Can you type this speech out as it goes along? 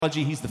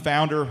He's the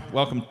founder.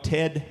 Welcome,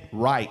 Ted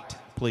Wright,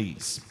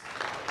 please.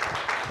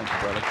 Thank you,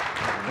 brother.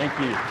 Thank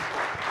you.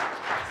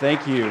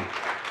 Thank you.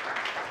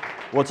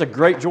 Well, it's a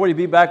great joy to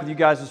be back with you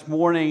guys this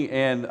morning.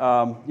 And,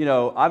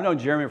 I've known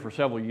Jeremy for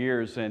several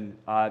years and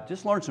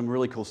just learned some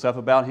really cool stuff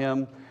about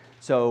him.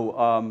 So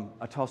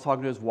I was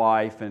talking to his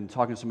wife and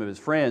talking to some of his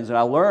friends, and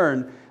I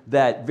learned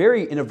that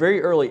in a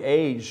very early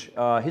age,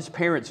 his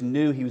parents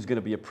knew he was going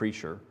to be a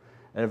preacher.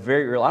 At a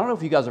very early, I don't know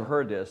if you guys have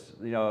heard this.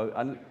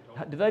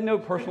 Do they know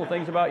personal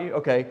things about you?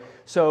 Okay,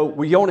 so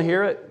you want to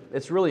hear it?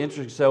 It's really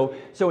interesting.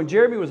 So when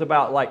Jeremy was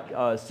about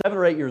 7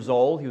 or 8 years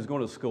old, he was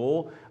going to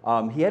school.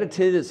 He had a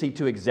tendency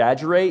to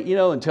exaggerate,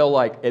 and tell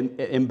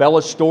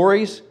embellish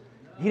stories.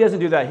 He doesn't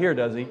do that here,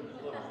 does he?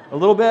 A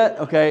little bit?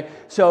 Okay.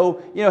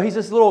 So, he's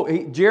this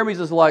Jeremy's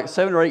this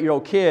 7 or 8 year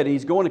old kid, and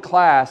he's going to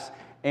class,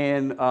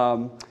 and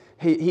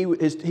he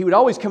would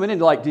always come in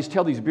and just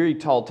tell these very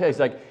tall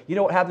tales. You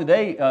know what happened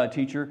today,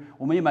 teacher?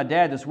 Well, me and my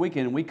dad this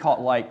weekend, we caught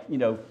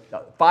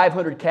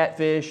 500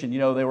 catfish, and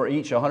they were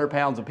each 100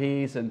 pounds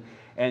apiece,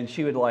 and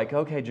she would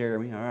okay,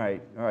 Jeremy, all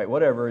right,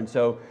 whatever. And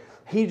so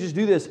he'd just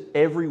do this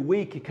every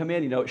week. He'd come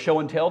in, show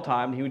and tell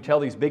time, and he would tell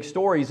these big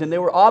stories, and they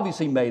were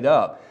obviously made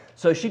up.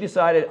 So she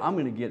decided, I'm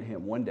going to get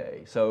him one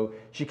day. So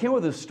she came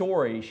with a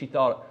story. She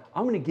thought,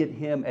 I'm going to get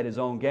him at his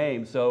own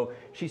game. So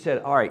she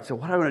said, all right, so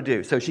what am I going to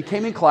do? So she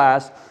came in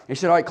class, and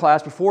she said, all right,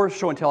 class, before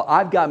show and tell,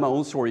 I've got my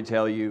own story to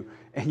tell you,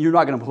 and you're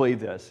not going to believe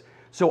this.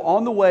 So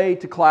on the way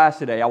to class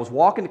today, I was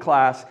walking to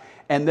class,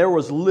 and there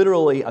was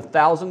literally a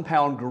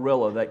 1,000-pound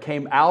gorilla that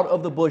came out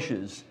of the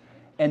bushes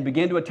and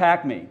began to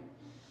attack me.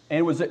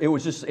 And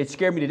it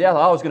scared me to death.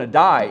 I was going to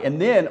die. And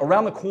then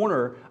around the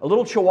corner, a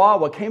little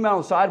chihuahua came out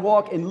on the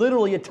sidewalk and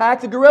literally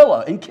attacked the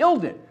gorilla and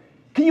killed it.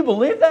 Can you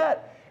believe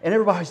that? And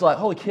everybody's like,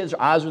 holy kids,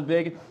 their eyes were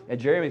big. And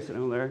Jeremy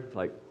sitting over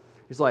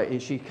there,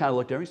 and she kind of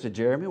looked at me and said,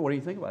 Jeremy, what do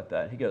you think about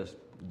that? He goes,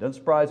 doesn't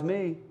surprise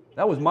me.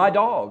 That was my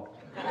dog.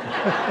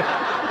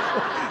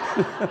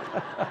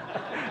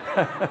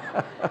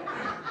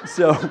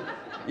 So,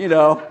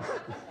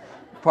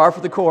 par for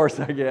the course,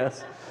 I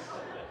guess.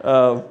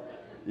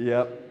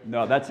 Yep.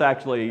 No, that's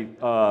actually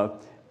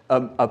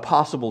a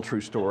possible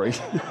true story.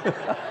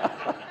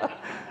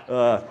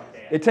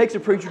 It takes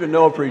a preacher to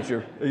know a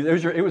preacher.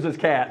 It was his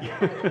cat.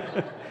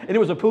 And it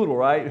was a poodle,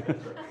 right?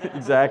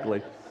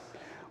 Exactly.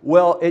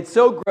 Well, it's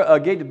so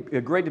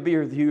great to be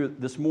here with you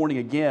this morning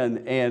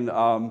again. And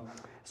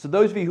so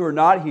those of you who are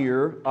not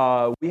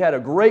here, we had a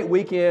great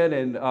weekend,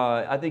 and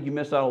I think you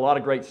missed out on a lot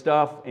of great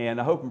stuff, and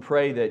I hope and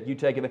pray that you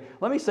take it.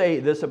 Let me say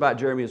this about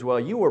Jeremy as well.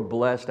 You were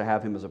blessed to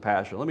have him as a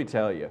pastor. Let me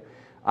tell you.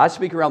 I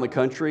speak around the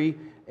country,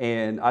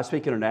 and I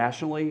speak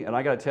internationally, and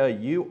I got to tell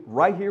you,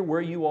 right here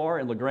where you are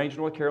in LaGrange,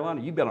 North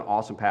Carolina, you've been an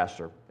awesome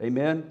pastor.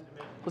 Amen?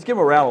 Let's give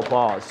him a round of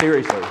applause.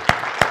 Seriously.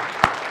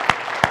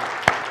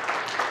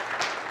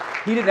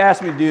 He didn't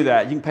ask me to do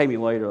that. You can pay me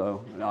later,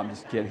 though. No, I'm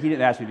just kidding. He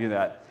didn't ask me to do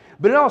that.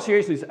 But in all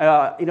seriousness,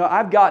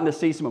 I've gotten to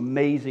see some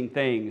amazing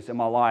things in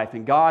my life,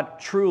 and God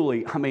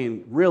truly,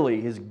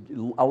 really has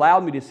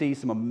allowed me to see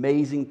some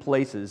amazing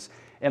places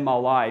in my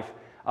life.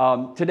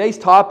 Today's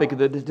topic,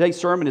 today's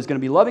sermon is going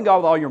to be Loving God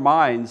with All Your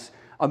Minds,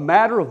 a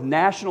matter of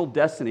national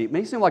destiny. It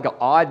may seem like an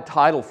odd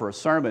title for a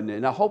sermon,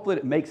 and I hope that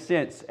it makes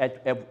sense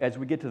as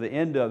we get to the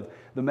end of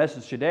the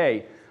message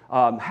today.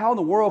 How in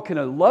the world can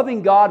a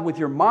loving God with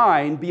your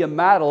mind be a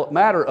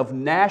matter of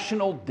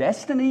national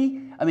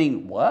destiny?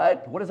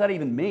 What? What does that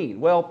even mean?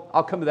 Well,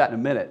 I'll come to that in a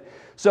minute.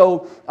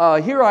 So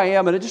here I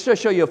am, and just to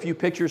show you a few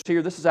pictures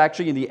here. This is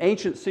actually in the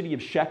ancient city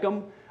of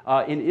Shechem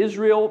in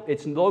Israel.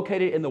 It's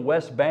located in the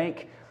West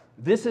Bank.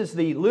 This is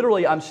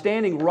I'm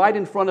standing right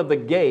in front of the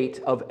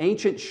gate of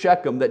ancient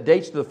Shechem that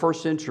dates to the 1st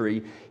century.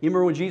 You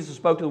remember when Jesus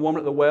spoke to the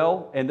woman at the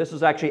well? And this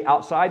is actually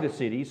outside the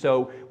city.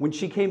 So when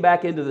she came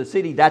back into the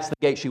city, that's the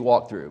gate she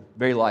walked through,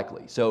 very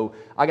likely. So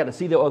I got to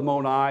see that with my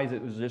own eyes.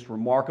 It was just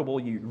remarkable.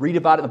 You read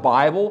about it in the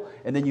Bible,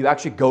 and then you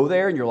actually go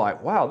there, and you're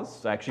like, wow,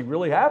 this actually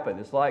really happened.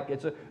 It's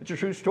a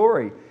true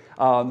story.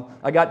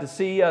 I got to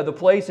see the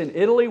place in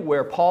Italy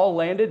where Paul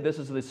landed. This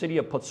is the city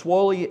of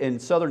Pozzuoli in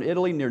southern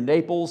Italy near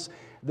Naples.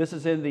 This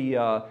is in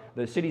the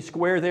city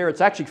square there.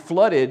 It's actually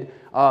flooded,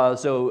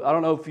 so I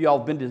don't know if y'all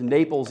have been to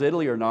Naples,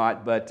 Italy or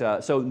not,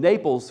 but so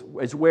Naples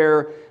is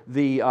where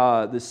the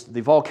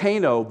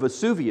volcano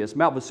Vesuvius,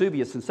 Mount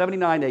Vesuvius in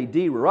 79 AD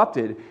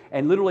erupted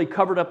and literally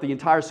covered up the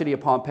entire city of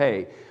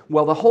Pompeii.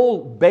 Well, the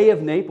whole Bay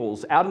of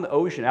Naples, out in the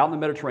ocean, out in the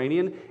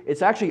Mediterranean,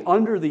 it's actually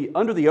under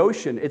the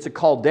ocean. It's a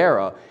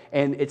caldera,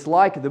 and it's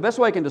the best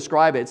way I can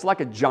describe it, it's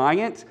like a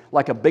giant,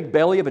 like a big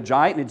belly of a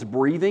giant, and it's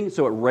breathing,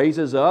 so it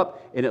raises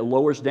up and it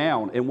lowers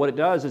down. And what it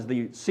does is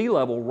the sea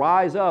level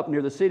rise up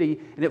near the city,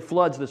 and it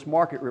floods this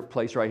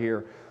marketplace right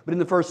here. But in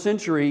the 1st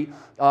century,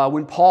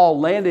 when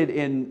Paul landed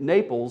in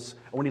Naples,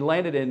 when he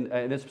landed in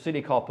this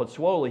city called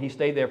Pozzuoli, he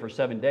stayed there for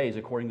 7 days,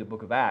 according to the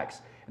book of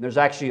Acts. And there's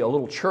actually a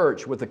little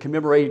church with a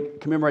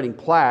commemorating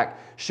plaque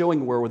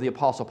showing where the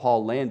Apostle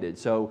Paul landed.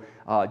 So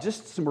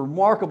just some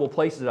remarkable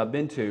places that I've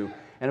been to.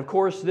 And of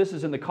course, this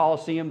is in the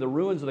Colosseum, the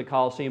ruins of the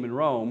Colosseum in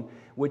Rome.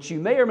 which you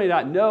may or may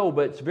not know,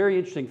 but it's a very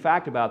interesting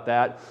fact about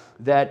that,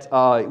 that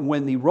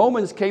when the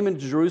Romans came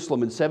into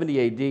Jerusalem in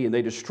 70 AD and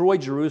they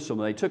destroyed Jerusalem,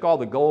 and they took all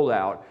the gold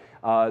out,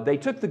 they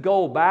took the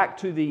gold back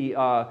to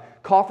the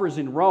coffers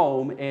in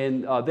Rome,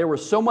 and there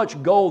was so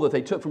much gold that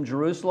they took from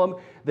Jerusalem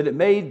that it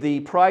made the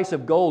price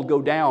of gold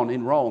go down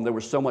in Rome. There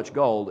was so much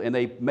gold, and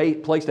they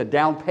placed a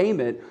down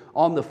payment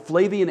on the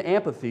Flavian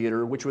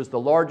Amphitheater, which was the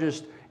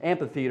largest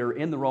amphitheater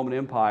in the Roman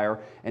Empire.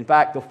 In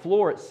fact, the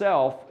floor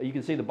itself, you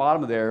can see the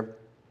bottom of there,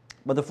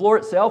 but the floor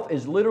itself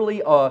is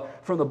literally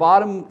from the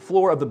bottom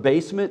floor of the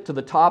basement to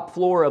the top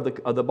floor of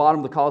the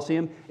bottom of the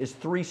Colosseum is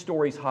 3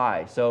 stories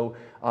high. So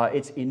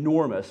it's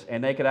enormous,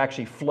 and they could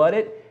actually flood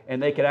it,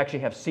 and they could actually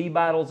have sea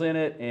battles in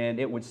it, and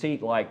it would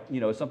seat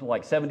something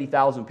like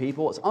 70,000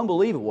 people. It's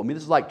unbelievable. I mean,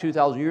 this is like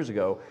 2,000 years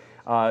ago.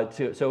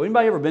 So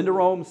anybody ever been to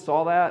Rome,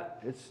 saw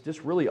that? It's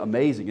just really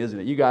amazing, isn't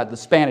it? You got the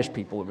Spanish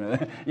people,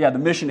 the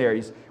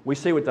missionaries. We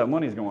see what that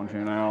money's going to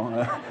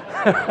now.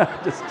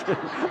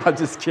 I'm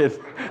just kidding.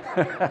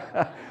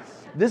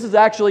 This is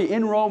actually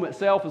in Rome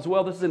itself as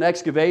well. This is an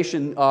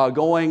excavation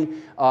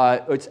going.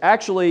 It's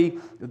actually,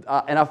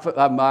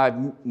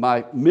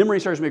 my memory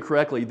serves me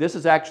correctly, this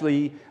is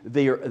actually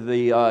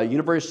the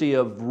University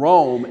of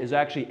Rome is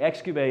actually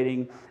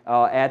excavating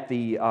at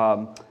the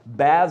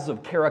baths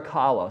of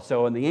Caracalla.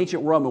 So in the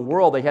ancient Roman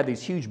world, they had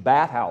these huge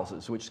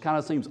bathhouses, which kind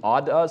of seems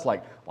odd to us.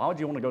 Like, why would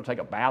you want to go take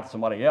a bath with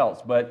somebody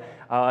else? But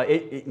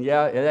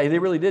they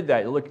really did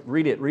that. Look,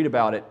 read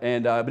about it.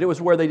 And but it was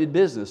where they did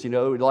business.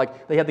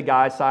 Like they had the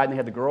guy's side and they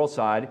had the girl's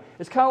side.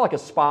 It's kind of like a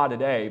spa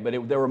today, but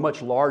they were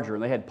much larger,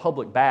 and they had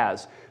public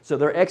baths. So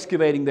they're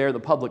excavating there the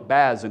public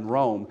baths in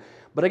Rome.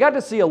 But I got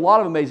to see a lot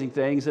of amazing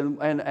things,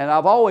 and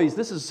I've always,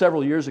 this is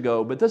several years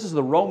ago, but this is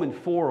the Roman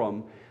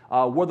Forum,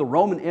 where the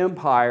Roman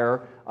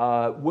Empire,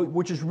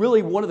 which is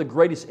really one of the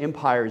greatest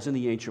empires in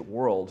the ancient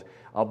world,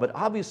 but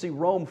obviously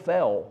Rome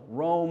fell.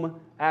 Rome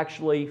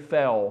actually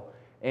fell.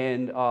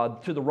 And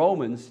to the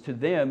Romans, to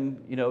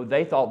them,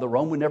 they thought the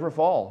Rome would never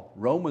fall.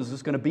 Rome was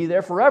just going to be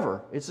there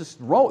forever. It's just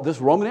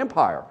this Roman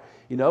Empire.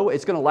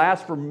 It's going to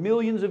last for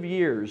millions of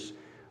years.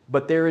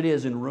 But there it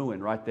is in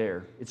ruin right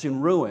there. It's in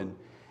ruin.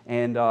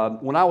 And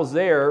when I was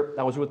there,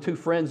 I was with 2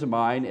 friends of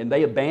mine, and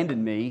they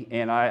abandoned me,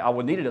 and I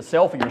needed a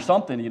selfie or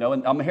something, and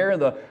I'm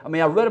hearing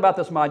I read about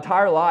this my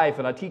entire life,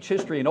 and I teach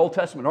history and Old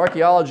Testament and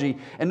archaeology,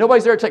 and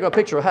nobody's there to take my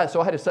picture,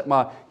 so I had to set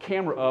my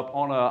camera up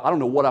on I don't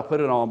know what I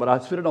put it on, but I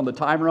put it on the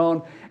timer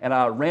on, and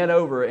I ran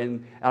over,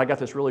 and I got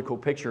this really cool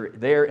picture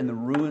there in the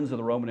ruins of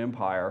the Roman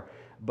Empire.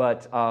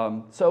 But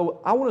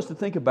so I want us to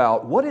think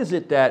about, what is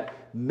it that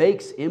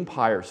makes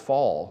empires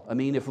fall? I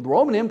mean, if the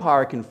Roman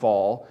Empire can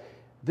fall,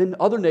 then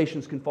other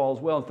nations can fall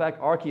as well. In fact,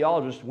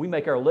 archaeologists, we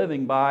make our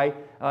living by,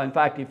 in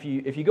fact, if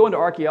you go into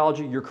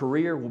archaeology, your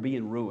career will be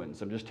in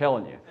ruins. I'm just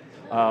telling you.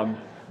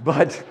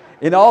 But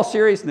in all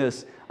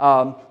seriousness,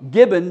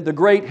 Gibbon, the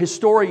great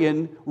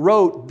historian,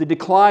 wrote The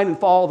Decline and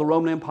Fall of the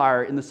Roman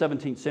Empire in the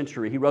 17th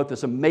century. He wrote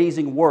this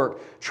amazing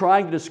work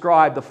trying to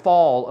describe the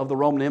fall of the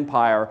Roman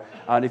Empire.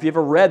 And if you've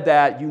ever read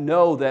that, you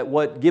know that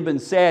what Gibbon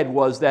said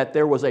was that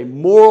there was a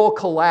moral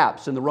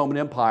collapse in the Roman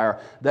Empire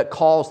that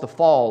caused the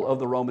fall of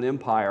the Roman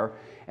Empire.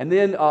 And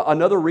then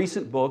another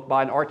recent book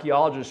by an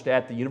archaeologist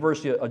at the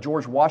University of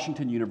George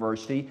Washington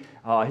University.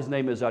 His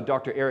name is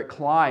Dr. Eric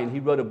Klein. He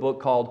wrote a book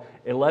called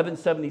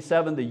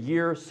 1177, The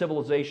Year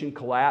Civilization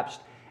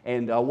Collapsed.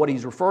 And what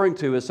he's referring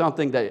to is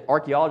something that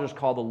archaeologists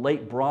call the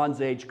Late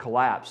Bronze Age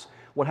collapse.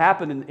 What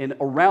happened in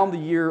around the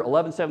year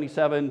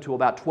 1177 to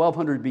about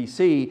 1200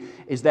 BC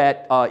is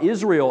that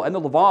Israel and the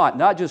Levant,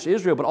 not just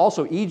Israel, but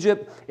also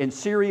Egypt and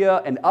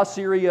Syria and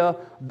Assyria,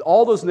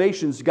 all those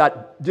nations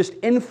got just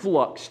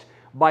influxed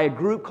by a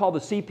group called the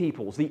Sea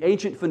Peoples, the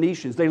ancient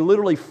Phoenicians. They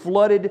literally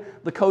flooded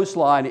the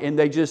coastline, and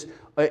they just,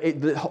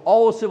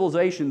 all of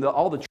civilization,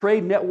 all the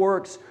trade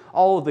networks,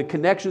 all of the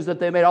connections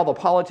that they made, all the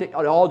politics,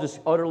 it all just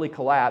utterly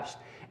collapsed.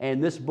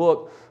 And this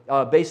book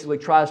basically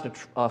tries to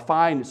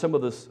find some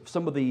of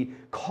the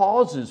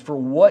causes for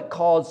what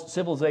caused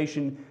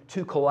civilization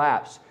to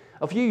collapse.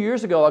 A few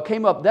years ago, I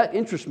came up, that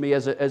interests me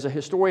as a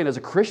historian, as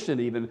a Christian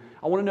even.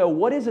 I want to know,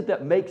 what is it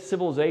that makes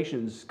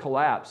civilizations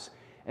collapse?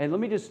 And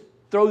let me just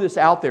throw this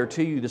out there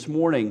to you this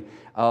morning.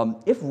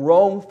 If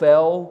Rome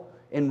fell,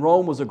 and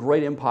Rome was a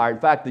great empire, in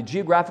fact, the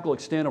geographical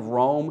extent of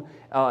Rome,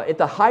 at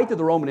the height of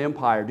the Roman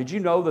Empire, did you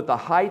know that the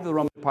height of the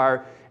Roman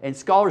Empire, and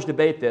scholars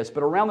debate this,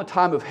 but around the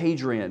time of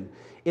Hadrian,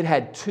 it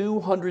had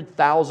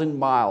 200,000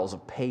 miles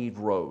of paved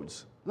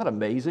roads. Isn't that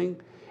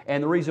amazing?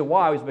 And the reason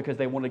why was because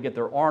they wanted to get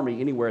their army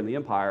anywhere in the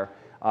empire.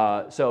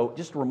 So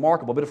just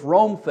remarkable. But if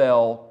Rome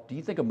fell, do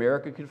you think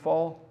America could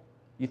fall?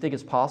 You think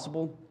it's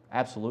possible?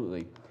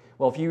 Absolutely.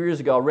 Well, a few years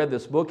ago, I read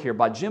this book here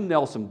by Jim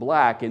Nelson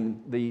Black,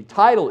 and the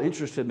title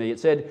interested me. It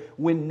said,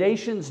 When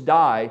Nations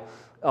Die,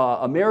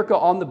 America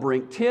on the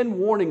Brink, 10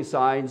 Warning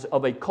Signs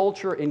of a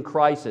Culture in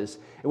Crisis.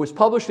 It was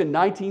published in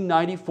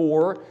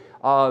 1994,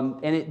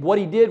 and what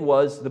he did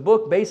was, the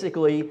book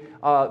basically,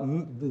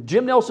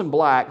 Jim Nelson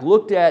Black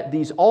looked at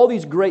all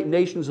these great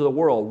nations of the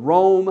world,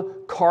 Rome,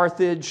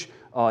 Carthage,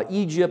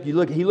 Egypt. He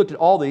looked at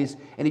all these,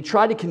 and he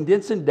tried to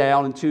condense them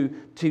down into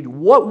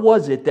what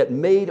was it that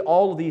made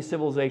all of these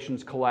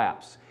civilizations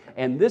collapse.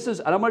 And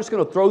I'm just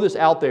going to throw this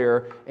out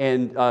there,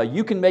 and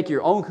you can make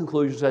your own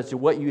conclusions as to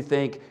what you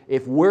think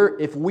if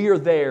we are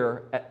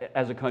there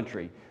as a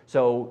country.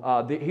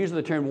 So here's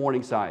the 10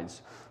 warning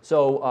signs.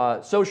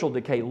 So social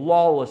decay,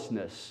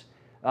 lawlessness,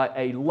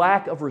 a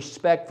lack of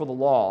respect for the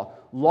law,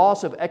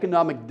 loss of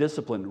economic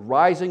discipline,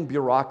 rising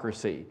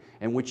bureaucracy,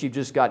 in which you've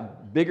just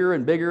got bigger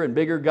and bigger and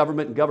bigger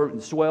government, and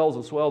government swells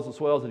and swells and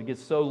swells, and it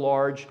gets so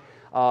large.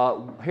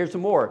 Here's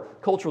some more.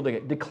 Cultural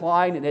decay,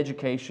 decline in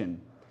education,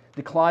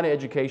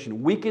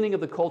 weakening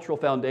of the cultural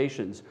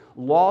foundations,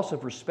 loss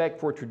of respect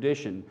for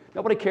tradition.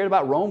 Nobody cared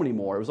about Rome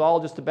anymore. It was all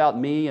just about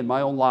me and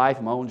my own life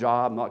and my own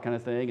job and that kind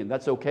of thing, and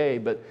that's okay,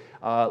 but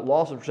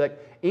loss of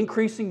respect.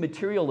 Increasing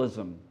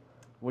materialism,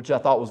 which I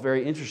thought was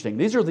very interesting.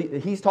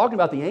 He's talking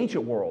about the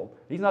ancient world.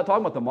 He's not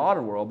talking about the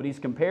modern world, but he's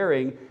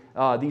comparing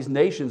these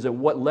nations and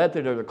what led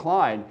to their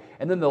decline.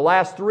 And then the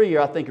last three,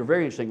 I think, are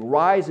very interesting.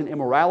 Rise in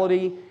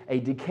immorality, a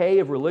decay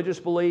of religious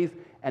belief,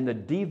 and the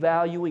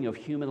devaluing of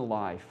human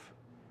life.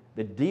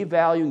 The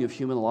devaluing of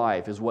human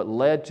life is what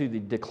led to the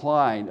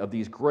decline of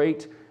these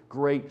great,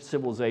 great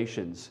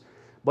civilizations.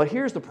 But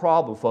here's the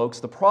problem, folks.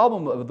 The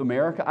problem of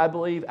America, I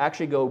believe,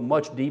 actually go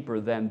much deeper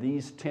than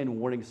these 10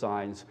 warning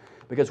signs,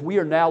 because we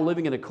are now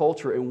living in a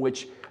culture in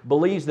which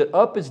believes that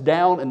up is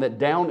down and that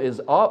down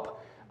is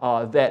up,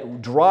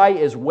 that dry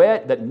is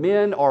wet, that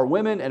men are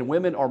women and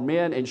women are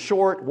men. In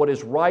short, what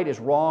is right is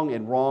wrong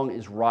and wrong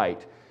is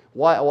right.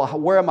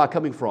 Where am I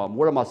coming from?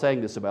 What am I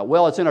saying this about?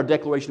 Well, it's in our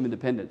Declaration of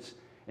Independence.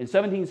 In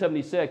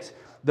 1776,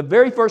 the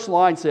very first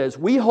line says,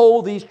 "We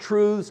hold these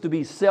truths to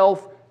be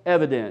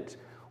self-evident."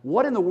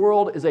 What in the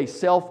world is a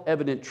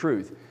self-evident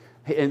truth?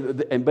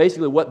 And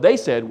basically what they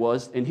said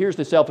was, and here's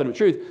the self-evident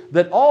truth,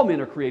 that all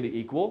men are created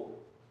equal,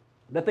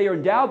 that they are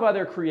endowed by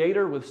their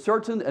Creator with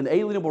certain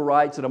inalienable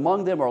rights, and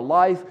among them are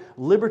life,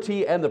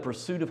 liberty, and the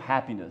pursuit of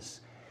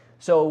happiness.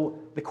 So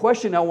the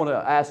question I want to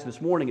ask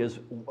this morning is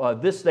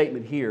this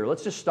statement here.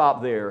 Let's just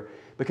stop there,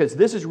 because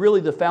this is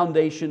really the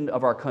foundation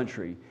of our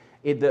country.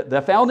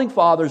 The Founding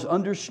Fathers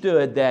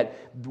understood that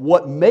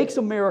what makes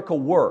America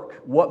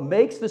work, what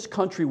makes this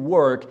country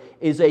work,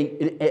 is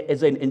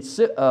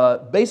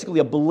basically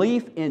a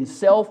belief in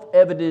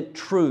self-evident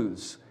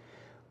truths.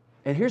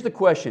 And here's the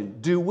question: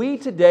 do we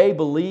today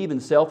believe in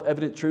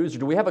self-evident truths, or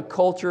do we have a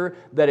culture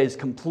that has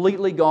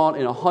completely gone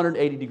in a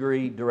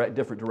 180-degree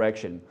different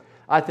direction?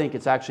 I think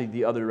it's actually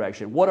the other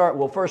direction.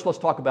 Well, first let's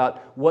talk about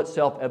what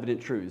self-evident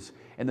truths.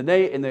 In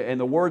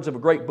the words of a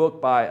great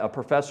book by a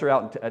professor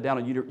down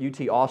in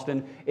UT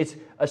Austin, it's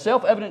a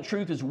self-evident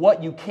truth is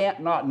what you can't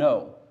not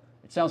know.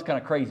 It sounds kind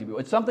of crazy, but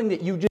it's something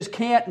that you just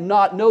can't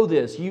not know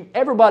this.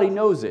 Everybody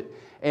knows it,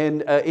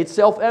 and it's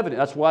self-evident.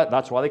 That's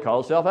why they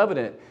call it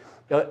self-evident.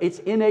 It's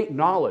innate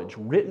knowledge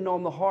written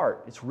on the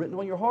heart. It's written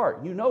on your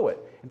heart. You know it.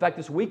 In fact,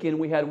 this weekend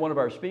we had one of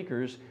our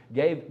speakers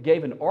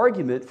gave an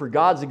argument for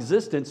God's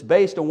existence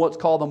based on what's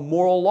called the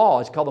moral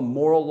law. It's called the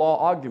moral law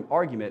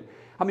argument.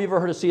 How many of you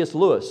ever heard of C.S.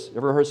 Lewis?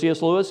 Ever heard of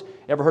C.S. Lewis?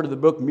 Ever heard of the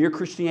book Mere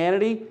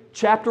Christianity?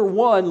 Chapter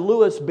 1,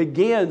 Lewis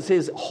begins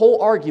his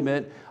whole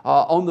argument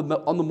on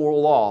the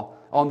moral law,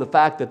 on the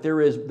fact that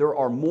there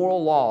are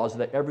moral laws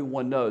that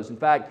everyone knows. In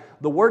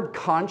fact, the word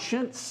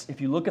conscience, if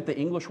you look at the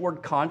English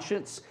word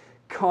conscience,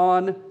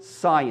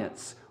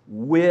 conscience,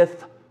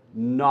 with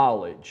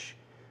knowledge.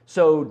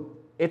 So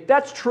if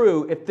that's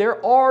true,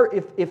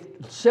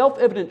 if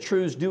self-evident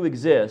truths do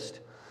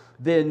exist,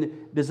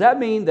 then does that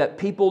mean that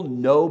people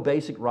know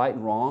basic right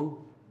and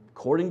wrong?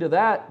 According to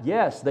that,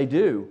 yes, they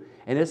do.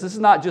 And this is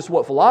not just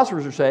what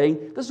philosophers are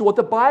saying, this is what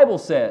the Bible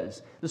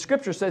says. The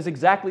Scripture says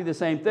exactly the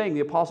same thing.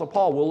 The Apostle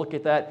Paul, we'll look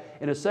at that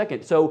in a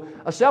second. So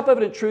a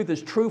self-evident truth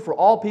is true for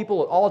all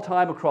people at all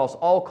time across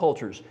all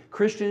cultures.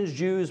 Christians,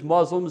 Jews,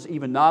 Muslims,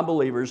 even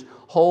non-believers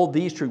hold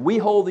these truths. We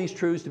hold these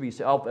truths to be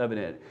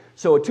self-evident.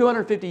 So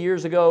 250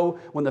 years ago,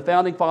 when the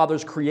Founding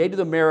Fathers created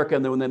America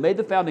and when they made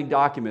the founding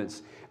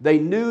documents, they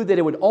knew that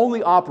it would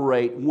only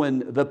operate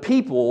when the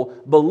people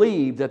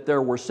believed that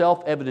there were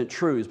self-evident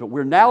truths. But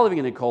we're now living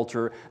in a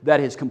culture that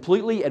has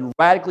completely and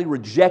radically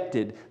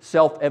rejected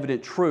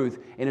self-evident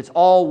truth, and it's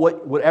all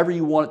whatever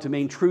you want it to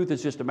mean. Truth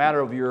is just a matter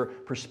of your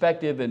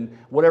perspective and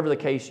whatever the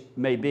case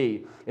may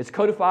be. It's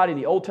codified in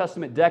the Old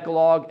Testament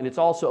Decalogue, and it's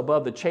also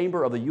above the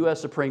chamber of the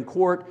U.S. Supreme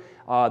Court.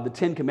 The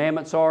Ten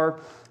Commandments are.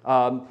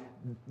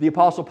 The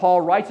Apostle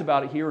Paul writes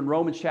about it here in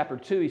Romans chapter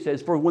 2. He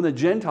says, "For when the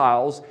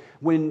Gentiles,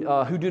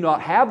 who do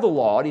not have the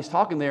law," and he's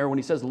talking there, when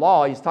he says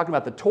law, he's talking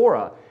about the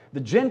Torah, the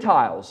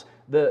Gentiles,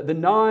 the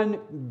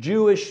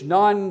non-Jewish,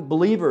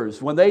 non-believers,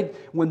 when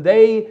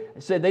they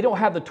said they don't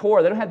have the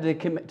Torah, they don't have the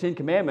Ten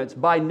Commandments,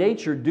 by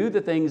nature do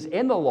the things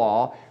in the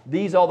law,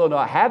 these, although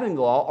not having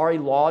the law, are a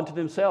law unto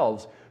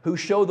themselves, who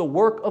show the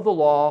work of the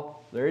law,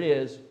 there it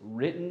is,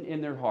 written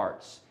in their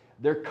hearts.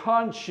 Their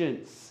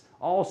conscience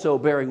also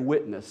bearing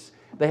witness.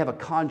 They have a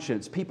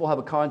conscience. People have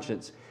a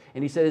conscience.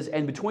 And he says,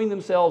 and between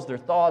themselves their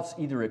thoughts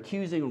either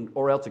accusing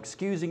or else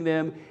excusing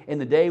them in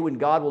the day when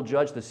God will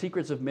judge the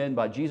secrets of men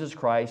by Jesus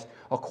Christ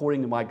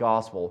according to my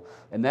gospel.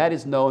 And that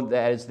is known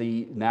as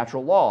the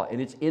natural law,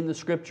 and it's in the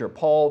Scripture.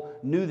 Paul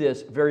knew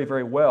this very,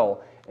 very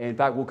well. And in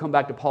fact, we'll come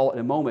back to Paul in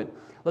a moment.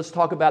 Let's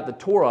talk about the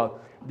Torah,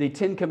 the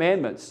Ten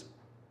Commandments.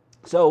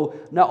 So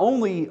not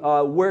only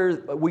where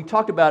we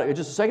talked about it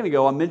just a second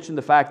ago, I mentioned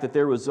the fact that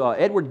there was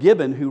Edward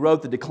Gibbon who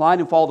wrote The Decline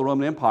and Fall of the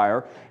Roman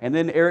Empire, and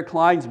then Eric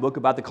Klein's book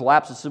about the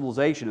collapse of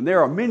civilization. And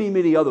there are many,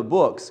 many other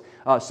books.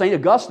 St.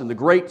 Augustine, the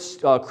great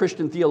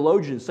Christian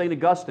theologian, St.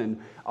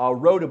 Augustine,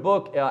 wrote a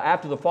book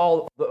after the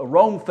fall.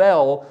 Rome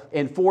fell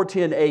in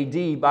 410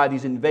 AD by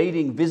these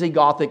invading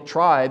Visigothic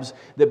tribes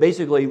that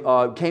basically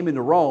came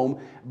into Rome,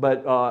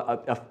 but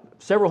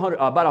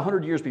about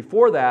 100 years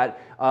before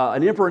that,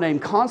 an emperor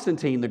named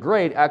Constantine the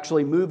Great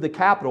actually moved the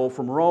capital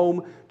from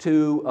Rome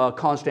to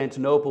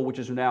Constantinople, which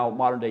is now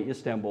modern-day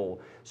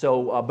Istanbul.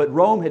 So, but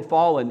Rome had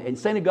fallen, and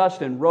St.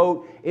 Augustine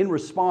wrote in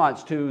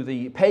response to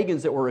the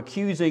pagans that were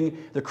accusing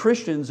the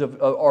Christians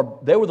or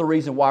they were the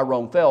reason why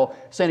Rome fell.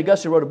 St.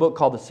 Augustine wrote a book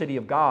called The City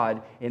of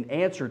God in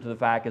answer to the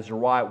fact as to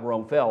why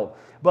Rome fell.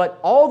 But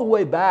all the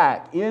way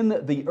back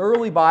in the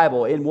early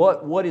Bible, in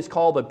what is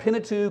called the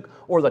Pentateuch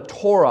or the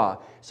Torah.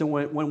 So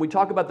when we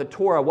talk about the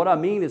Torah, what I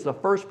mean is the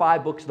first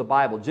 5 books of the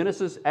Bible: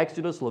 Genesis,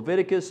 Exodus,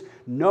 Leviticus,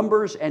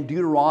 Numbers, and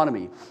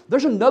Deuteronomy.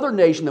 There's another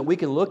nation that we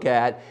can look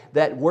at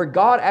where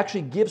God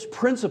actually gives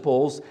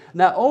principles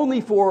not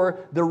only for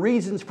the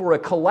reasons for a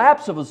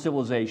collapse of a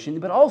civilization,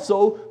 but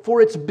also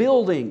for its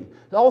building,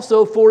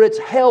 also for its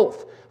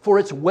health, for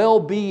its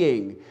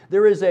well-being.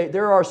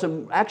 There are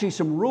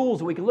some rules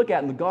that we can look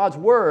at in God's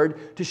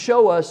Word to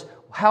show us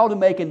how to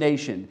make a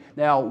nation.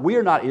 Now,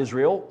 we're not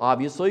Israel,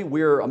 obviously,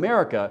 we're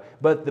America,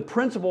 but the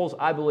principles,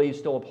 I believe,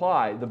 still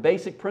apply. The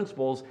basic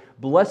principles: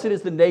 blessed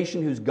is the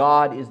nation whose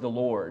God is the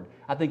Lord.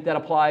 I think that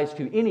applies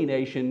to any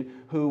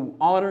nation who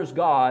honors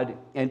God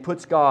and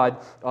puts God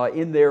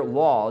in their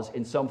laws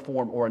in some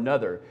form or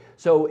another.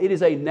 So it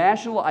is a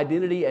national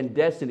identity and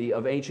destiny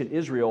of ancient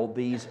Israel,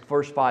 these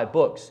first 5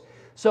 books.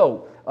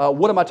 So,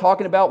 what am I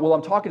talking about? Well,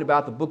 I'm talking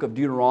about the book of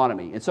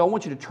Deuteronomy. And so I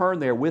want you to turn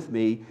there with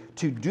me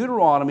to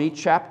Deuteronomy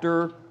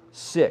chapter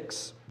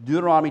 6.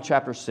 Deuteronomy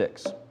chapter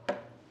 6.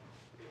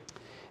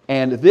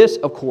 And this,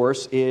 of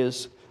course,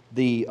 is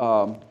the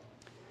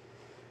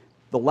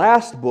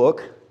last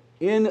book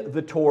in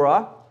the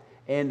Torah.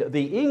 And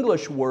the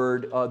English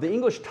word, the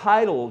English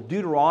title,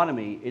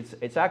 Deuteronomy,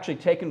 it's actually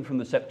taken from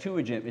the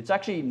Septuagint. It's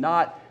actually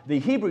not, the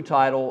Hebrew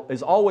title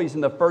is always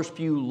in the first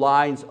few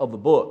lines of the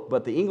book.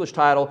 But the English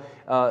title,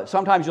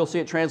 sometimes you'll see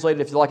it translated,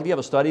 if you have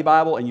a study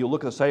Bible and you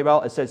look at the study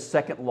Bible, it says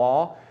second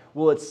law.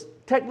 Well, it's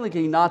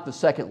technically not the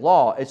second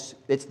law. It's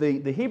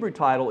the Hebrew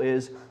title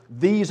is,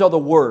 these are the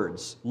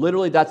words.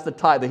 Literally, that's the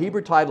title. The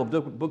Hebrew title of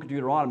the book of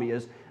Deuteronomy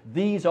is,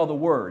 these are the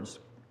words.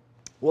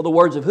 Well, the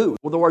words of who?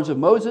 Well, the words of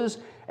Moses,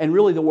 and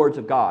really the words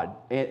of God,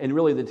 and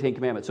really the Ten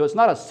Commandments. So it's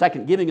not a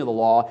second giving of the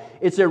law.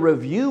 It's a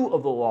review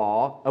of the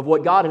law of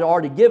what God had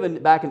already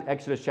given back in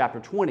Exodus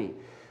chapter 20.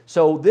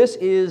 So this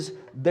is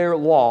their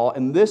law,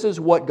 and this is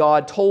what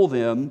God told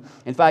them.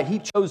 In fact, He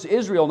chose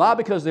Israel not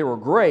because they were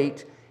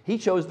great. He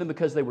chose them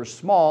because they were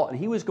small, and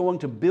He was going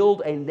to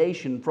build a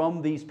nation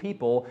from these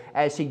people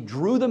as He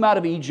drew them out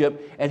of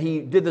Egypt, and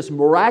He did this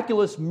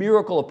miraculous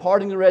miracle of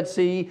parting the Red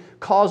Sea,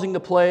 causing the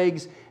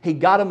plagues. He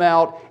got them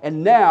out,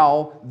 and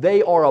now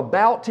they are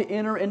about to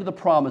enter into the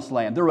Promised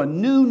Land. They're a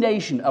new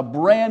nation, a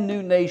brand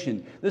new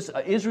nation.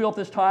 Israel at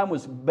this time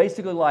was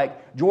basically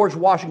like George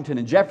Washington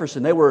and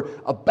Jefferson. They were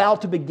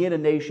about to begin a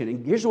nation,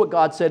 and here's what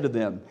God said to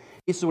them.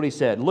 This is what He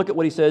said. Look at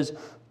what He says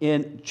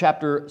in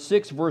chapter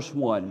 6, verse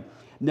 1.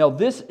 Now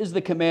this is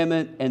the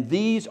commandment, and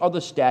these are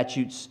the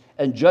statutes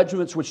and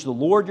judgments which the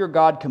Lord your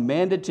God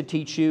commanded to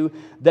teach you,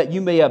 that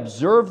you may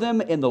observe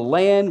them in the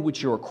land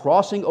which you are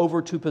crossing over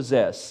to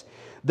possess,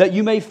 that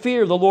you may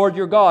fear the Lord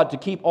your God to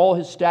keep all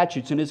His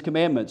statutes and His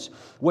commandments,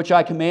 which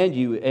I command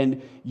you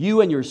and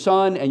your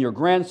son and your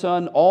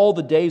grandson all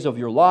the days of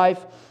your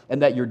life,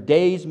 and that your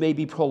days may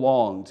be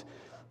prolonged.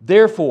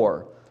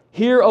 Therefore,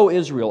 hear, O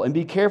Israel, and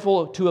be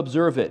careful to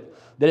observe it,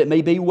 that it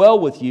may be well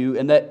with you,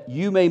 and that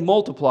you may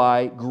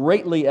multiply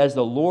greatly, as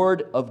the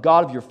Lord of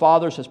God of your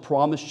fathers has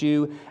promised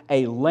you,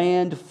 a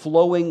land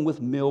flowing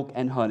with milk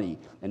and honey.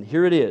 And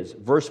here it is,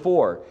 verse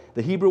 4.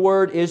 The Hebrew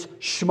word is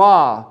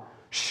Shema.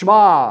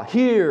 Shema,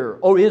 hear,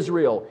 O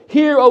Israel.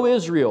 Hear, O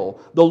Israel.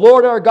 The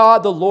Lord our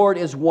God, the Lord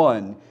is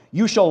one.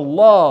 You shall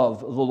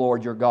love the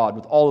Lord your God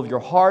with all of your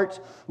heart,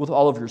 with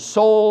all of your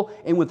soul,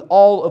 and with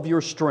all of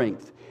your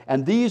strength.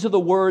 And these are the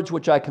words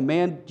which I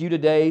command you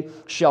today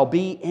shall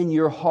be in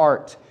your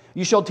heart.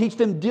 You shall teach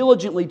them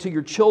diligently to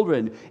your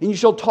children, and you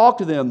shall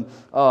talk of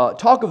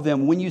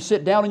them when you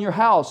sit down in your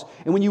house,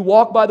 and when you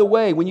walk by the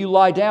way, when you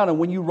lie down, and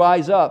when you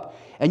rise up.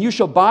 And you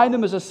shall bind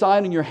them as a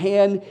sign in your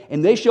hand,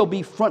 and they shall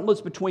be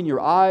frontlets between your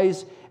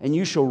eyes, and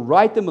you shall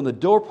write them on the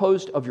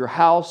doorpost of your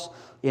house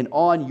and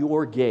on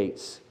your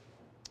gates.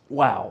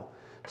 Wow.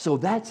 So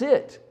that's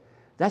it.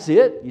 That's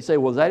it. You say,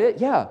 well, is that it?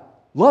 Yeah.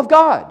 Love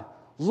God.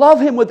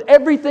 Love Him with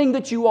everything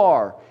that you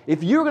are.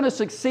 If you're going to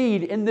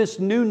succeed in this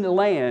new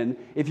land,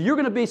 if you're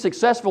going to be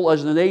successful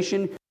as a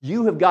nation,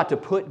 you have got to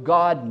put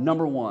God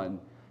number one.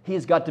 He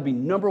has got to be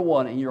number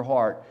one in your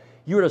heart.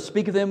 You are to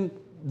speak of Him,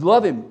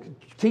 love Him,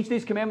 teach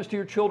these commandments to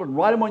your children,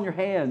 write them on your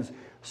hands,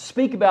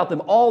 speak about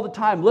them all the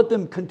time. Let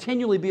them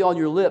continually be on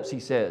your lips, He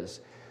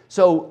says.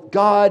 So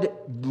God,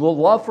 the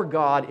love for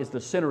God is the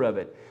center of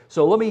it.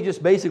 So let me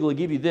just basically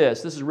give you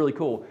this. This is really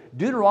cool.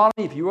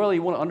 Deuteronomy, if you really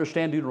want to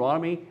understand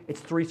Deuteronomy,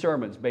 it's 3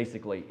 sermons,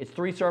 basically. It's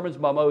 3 sermons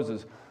by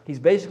Moses. He's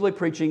basically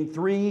preaching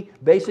 3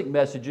 basic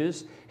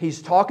messages.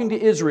 He's talking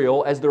to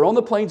Israel as they're on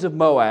the plains of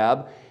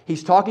Moab.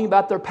 He's talking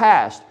about their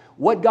past,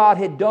 what God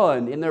had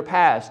done in their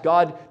past.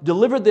 God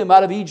delivered them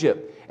out of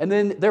Egypt. And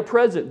then their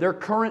present, their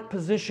current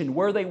position,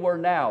 where they were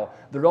now.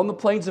 They're on the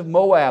plains of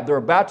Moab. They're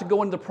about to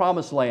go into the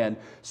promised land.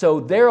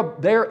 So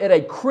they're at a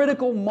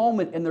critical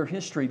moment in their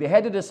history. They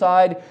had to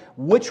decide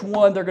which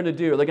one they're going to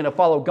do. Are they going to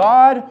follow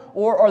God,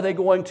 or are they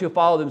going to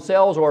follow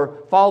themselves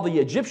or follow the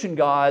Egyptian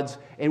gods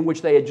in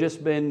which they had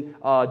just been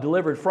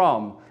delivered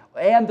from?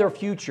 And their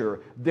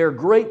future, their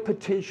great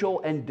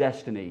potential and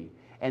destiny.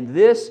 And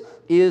this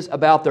is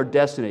about their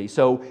destiny.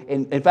 So,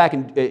 in fact,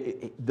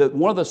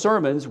 one of the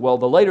sermons,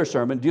 the later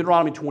sermon,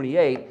 Deuteronomy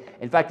 28,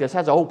 in fact, this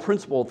has a whole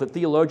principle that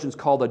theologians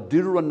call the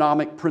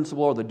Deuteronomic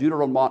principle or the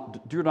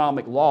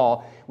Deuteronomic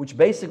law, which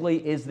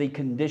basically is the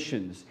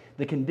conditions.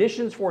 The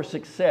conditions for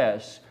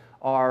success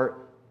are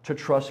to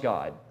trust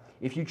God.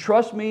 If you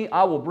trust me,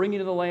 I will bring you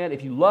to the land.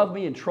 If you love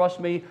me and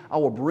trust me, I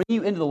will bring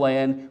you into the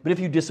land. But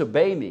if you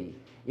disobey me,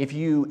 if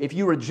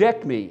you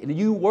reject me and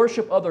you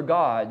worship other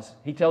gods,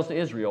 he tells to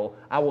Israel,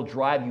 I will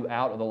drive you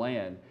out of the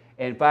land.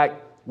 And in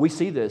fact, we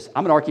see this.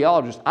 I'm an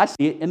archaeologist. I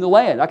see it in the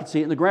land. I can see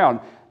it in the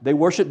ground. They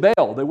worship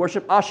Baal. They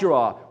worship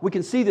Asherah. We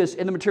can see this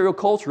in the material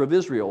culture of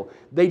Israel.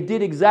 They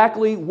did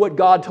exactly what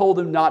God told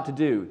them not to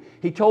do.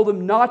 He told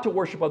them not to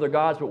worship other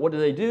gods, but what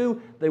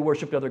do? They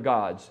worshiped other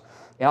gods.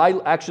 And I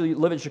actually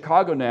live in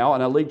Chicago now,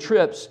 and I lead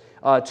trips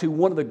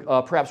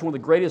to perhaps one of the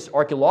greatest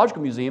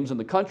archaeological museums in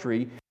the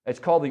country. It's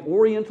called the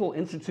Oriental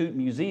Institute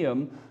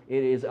Museum.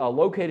 It is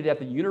located at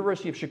the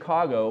University of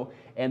Chicago,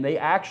 and they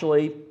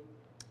actually,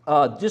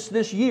 just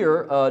this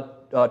year,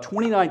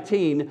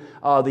 2019,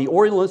 the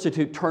Oriental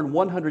Institute turned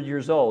 100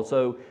 years old.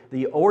 So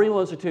the Oriental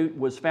Institute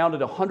was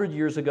founded 100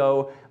 years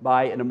ago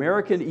by an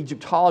American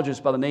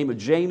Egyptologist by the name of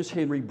James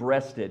Henry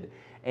Breasted.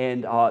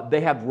 And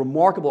they have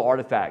remarkable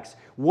artifacts.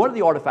 One of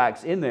the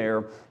artifacts in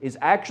there is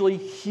actually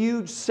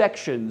huge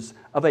sections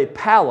of a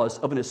palace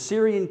of an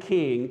Assyrian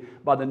king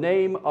by the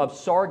name of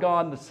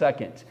Sargon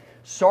II.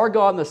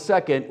 Sargon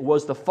II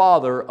was the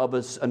father of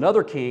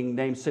another king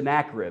named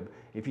Sennacherib.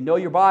 If you know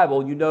your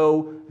Bible, you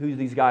know who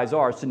these guys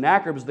are.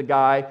 Sennacherib is the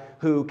guy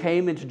who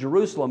came into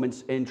Jerusalem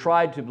and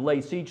tried to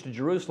lay siege to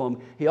Jerusalem.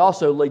 He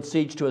also laid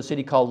siege to a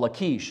city called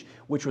Lachish,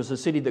 which was a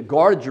city that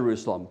guarded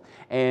Jerusalem.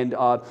 And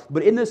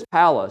but in this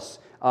palace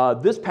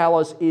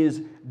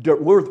is,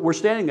 we're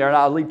standing there, and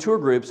I lead tour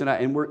groups,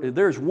 and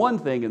there's one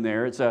thing in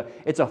there. It's a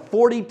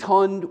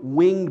 40-ton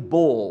winged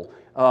bull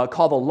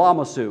called the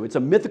Lamassu. It's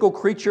a mythical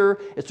creature.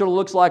 It sort of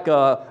looks like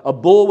a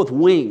bull with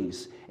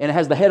wings, and it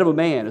has the head of a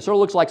man. It sort of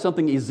looks like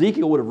something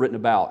Ezekiel would have written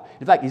about.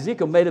 In fact,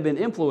 Ezekiel may have been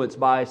influenced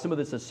by some of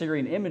this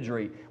Assyrian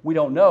imagery. We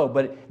don't know,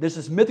 but there's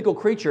this mythical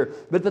creature.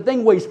 But the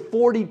thing weighs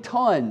 40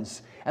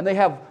 tons. And they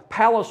have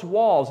palace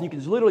walls, and you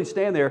can literally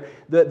stand there.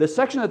 The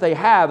section that they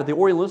have at the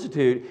Oriental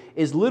Institute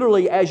is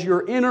literally as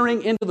you're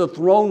entering into the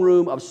throne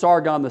room of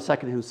Sargon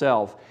II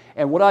himself.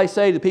 And what I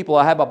say to people,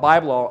 I have a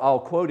Bible, I'll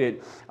quote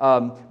it.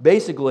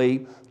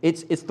 Basically,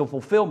 it's the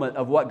fulfillment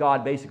of what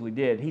God basically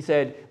did. He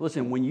said,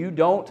 listen, when you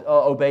don't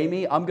obey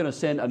me, I'm going to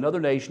send another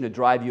nation to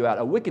drive you out,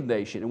 a wicked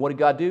nation. And what did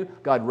God do?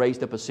 God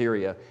raised up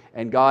Assyria.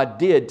 And God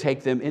did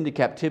take them into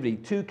captivity,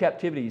 2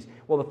 captivities.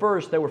 Well, the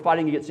first, they were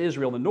fighting against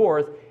Israel in the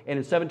north, and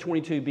in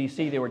 722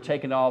 BC, they were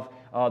taken off.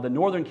 The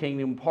northern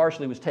kingdom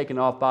partially was taken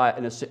off by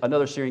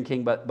another Syrian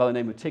king by the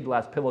name of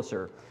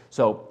Tiglath-Pileser.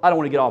 So I don't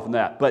want to get off on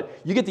that. But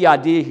you get the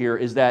idea here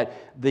is that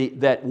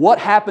what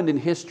happened in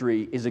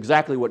history is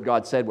exactly what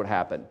God said would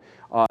happen,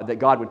 that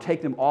God would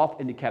take them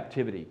off into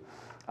captivity.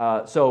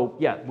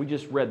 We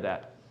just read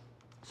that.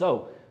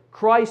 So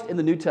Christ in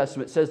the New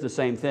Testament says the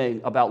same thing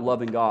about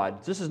loving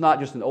God. This is not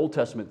just an Old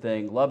Testament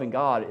thing. Loving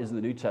God is in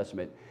the New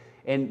Testament.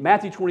 In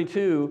Matthew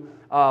 22,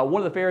 one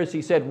of the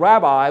Pharisees said,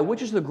 Rabbi,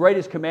 which is the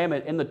greatest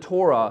commandment in the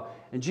Torah?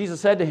 And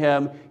Jesus said to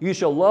him, you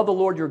shall love the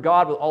Lord your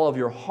God with all of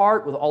your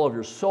heart, with all of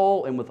your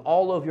soul, and with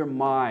all of your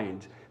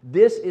mind.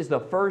 This is the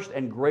first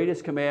and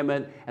greatest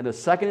commandment, and the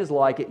second is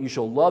like it. You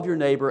shall love your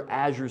neighbor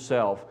as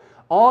yourself.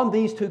 On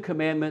these 2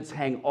 commandments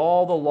hang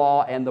all the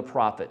law and the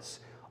prophets.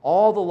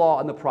 All the law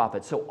and the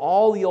prophets. So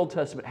all the Old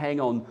Testament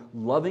hang on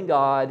loving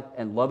God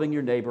and loving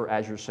your neighbor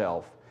as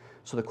yourself.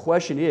 So the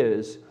question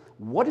is,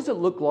 what does it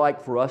look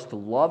like for us to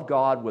love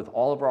God with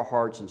all of our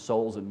hearts and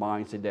souls and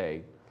minds today?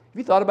 Have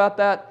you thought about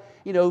that?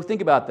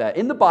 Think about that.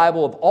 In the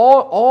Bible, of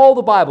all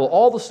the Bible,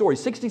 all the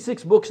stories,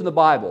 66 books in the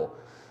Bible,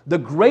 the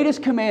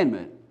greatest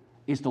commandment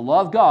is to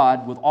love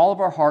God with all of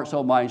our heart,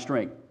 soul, mind, and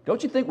strength.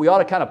 Don't you think we ought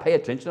to kind of pay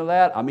attention to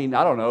that? I mean,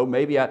 I don't know,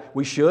 maybe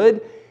we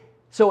should.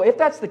 So if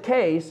that's the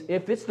case,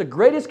 if it's the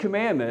greatest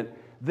commandment,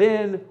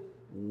 then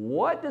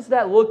what does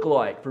that look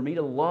like for me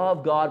to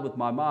love God with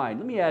my mind?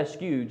 Let me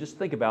ask you, just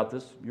think about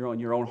this, you're on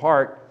your own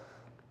heart.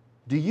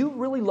 Do you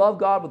really love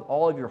God with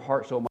all of your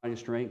heart, soul, mind, and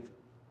strength?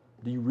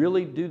 Do you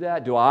really do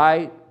that? Do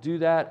I do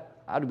that?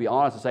 I have to be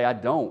honest and say I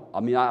don't. I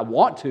mean, I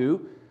want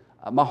to.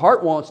 My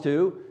heart wants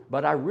to,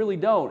 but I really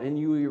don't. And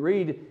you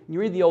read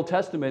the Old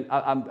Testament,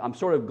 I'm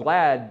sort of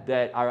glad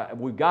that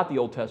we've got the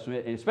Old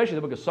Testament, and especially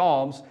the book of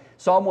Psalms.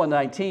 Psalm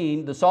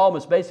 119, the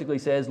psalmist basically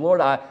says, Lord,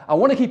 I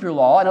want to keep your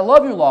law, and I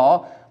love your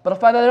law, but I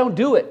find that I don't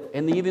do it.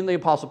 And even the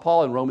Apostle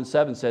Paul in Romans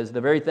 7 says,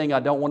 the very thing I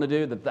don't want to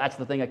do, that's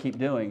the thing I keep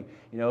doing.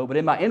 But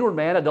in my inward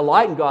man, I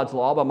delight in God's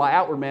law, but my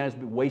outward man is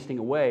wasting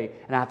away.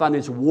 And I find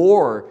this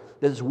war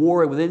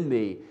within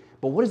me.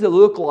 But what does it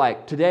look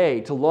like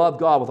today to love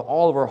God with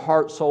all of our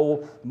heart,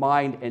 soul,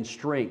 mind, and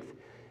strength?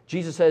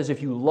 Jesus says,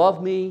 if you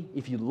love me,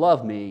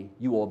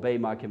 you will obey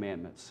my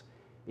commandments.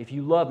 If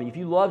you love me, if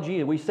you love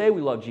Jesus, we say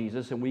we love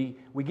Jesus, and we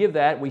give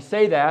that, we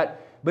say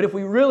that, but if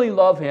we really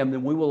love Him,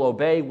 then we will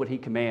obey what He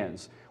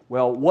commands.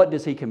 Well, what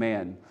does He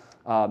command?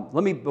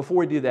 Before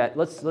we do that,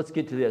 let's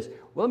get to this.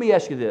 Well, let me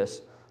ask you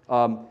this.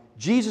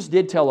 Jesus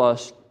did tell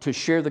us to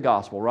share the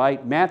gospel,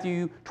 right?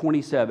 Matthew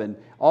 27,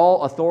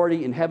 all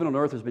authority in heaven and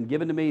earth has been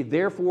given to me,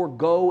 therefore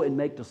go and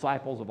make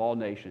disciples of all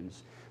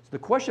nations. So the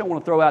question I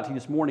want to throw out to you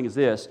this morning is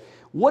this.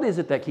 What is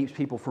it that keeps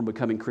people from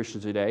becoming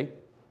Christians today?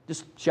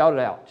 Just shout it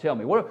out. Tell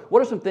me. What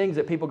are some things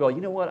that people go,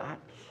 you know what?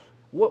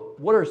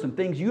 What are some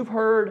things you've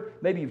heard?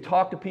 Maybe you've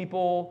talked to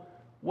people.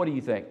 What do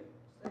you think?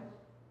 Self.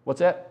 What's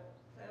that?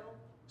 Self.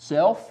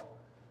 Self?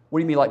 What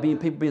do you mean, like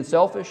people being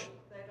selfish?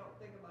 They don't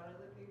think about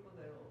other people.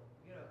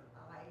 They'll,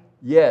 I.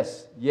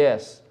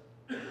 Yes.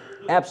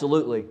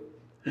 Absolutely.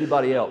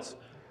 Anybody else?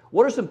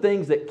 What are some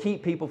things that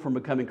keep people from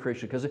becoming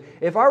Christian? Because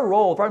if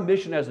our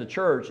mission as the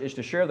church is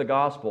to share the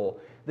gospel,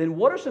 then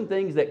what are some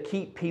things that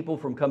keep people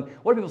from coming?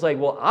 What do people say,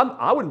 well,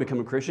 I wouldn't become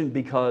a Christian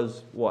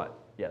because what?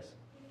 Yes.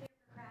 They're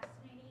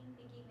procrastinating,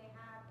 thinking they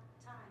have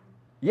time.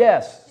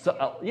 Yes. So,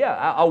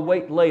 I'll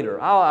wait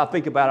later. I'll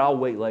think about it. I'll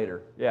wait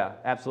later. Yeah,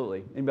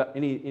 absolutely.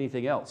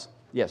 Anything else?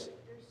 Yes.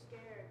 They're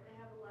scared. They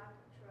have a lack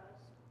of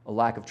trust. A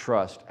lack of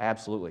trust.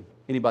 Absolutely.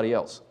 Anybody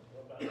else?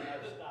 What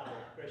about lifestyle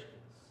of Christians?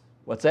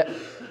 What's that?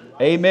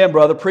 Amen,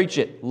 brother. Preach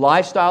it.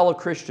 Lifestyle of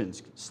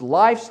Christians.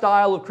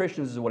 Lifestyle of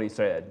Christians is what he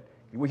said.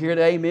 We hear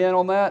the amen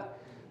on that?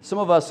 Some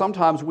of us,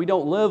 sometimes we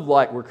don't live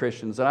like we're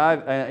Christians.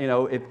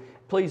 And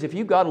please, if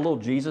you've got a little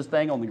Jesus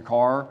thing on your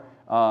car,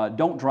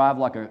 don't drive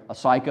like a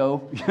psycho.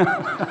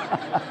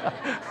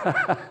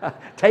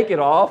 Take it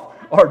off,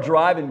 or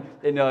drive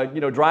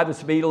drive the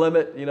speed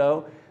limit.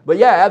 But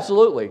yeah,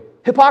 absolutely.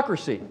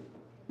 Hypocrisy.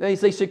 They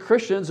see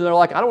Christians and they're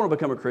like, I don't want to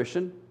become a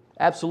Christian.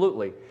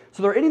 Absolutely.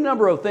 So there are any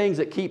number of things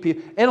that keep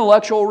people.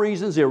 Intellectual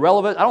reasons,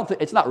 irrelevant. I don't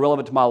think it's not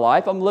relevant to my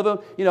life. I'm living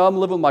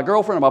with my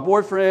girlfriend and my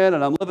boyfriend,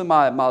 and I'm living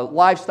my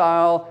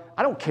lifestyle.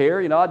 I don't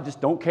care. I just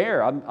don't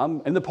care.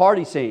 I'm in the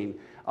party scene.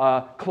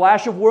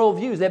 Clash of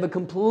worldviews. They have a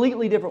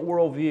completely different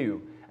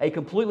worldview.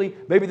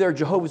 Maybe they're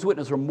Jehovah's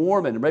Witness or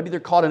Mormon, or maybe they're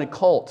caught in a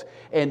cult,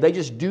 and they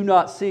just do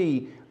not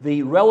see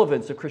the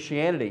relevance of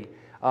Christianity.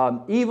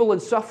 Evil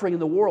and suffering in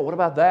the world. What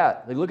about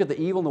that? They look at the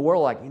evil in the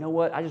world like, you know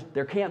what?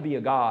 There can't be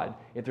a God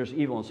if there's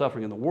evil and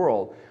suffering in the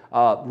world.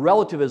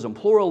 Relativism,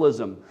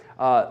 pluralism.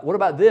 What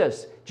about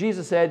this?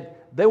 Jesus said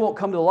they won't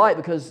come to the light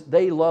because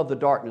they love the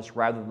darkness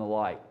rather than the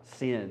light.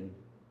 Sin.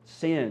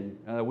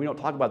 We don't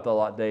talk about that a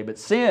lot today, but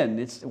sin.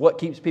 It's what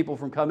keeps people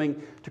from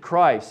coming to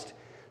Christ.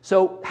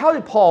 So how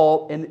did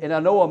Paul? And I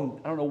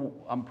know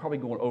I'm probably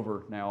going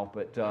over now,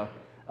 but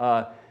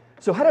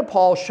so how did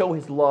Paul show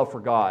his love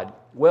for God?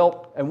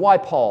 Well, and why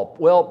Paul?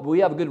 Well, we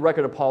have a good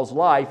record of Paul's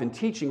life and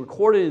teaching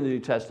recorded in the New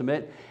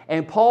Testament,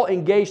 and Paul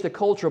engaged the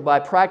culture by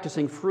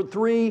practicing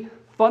three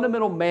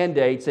fundamental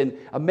mandates, and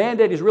a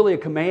mandate is really a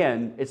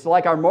command. It's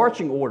like our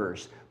marching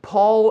orders.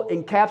 Paul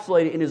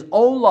encapsulated in his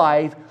own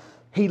life,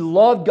 he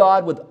loved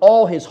God with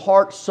all his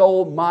heart,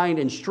 soul, mind,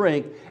 and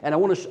strength, and I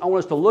want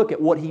us to look at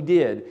what he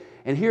did.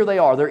 And here they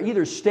are. They're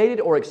either stated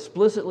or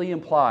explicitly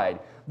implied.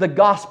 The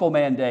gospel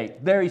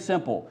mandate, very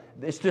simple.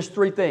 It's just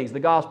three things. The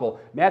gospel.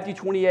 Matthew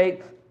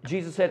 28,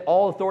 Jesus said,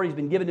 all authority has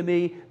been given to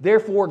me.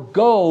 Therefore,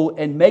 go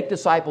and make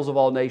disciples of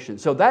all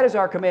nations. So that is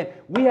our command.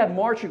 We have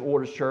marching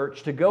orders,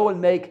 church, to go and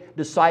make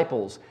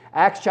disciples.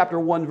 Acts chapter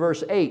 1,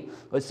 verse 8.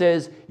 It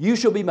says, you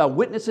shall be my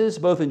witnesses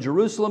both in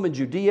Jerusalem and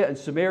Judea and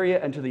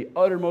Samaria and to the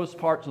uttermost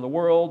parts of the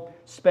world.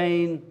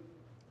 Spain,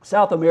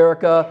 South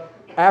America,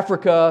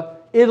 Africa,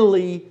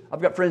 Italy.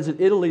 I've got friends in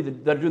Italy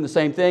that are doing the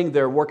same thing.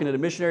 They're working at a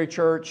missionary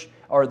church,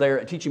 or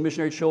they're teaching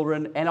missionary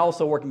children, and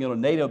also working on a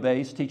NATO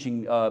base,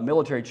 teaching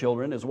military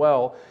children as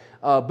well.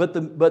 But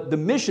the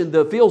mission,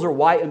 the fields are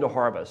white unto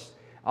harvest.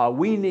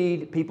 We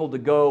need people to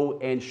go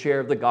and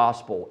share the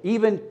gospel,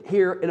 even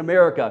here in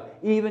America,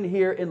 even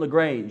here in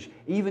LaGrange,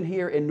 even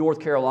here in North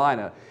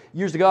Carolina.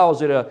 Years ago, I was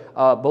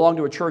belonged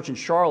to a church in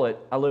Charlotte.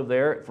 I lived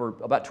there for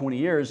about 20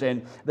 years,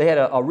 and they had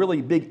a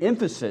really big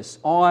emphasis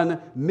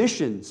on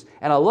missions.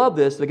 And I love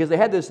this because they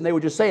had this, and they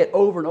would just say it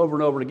over and over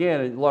and over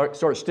again, and it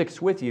sort of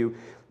sticks with you.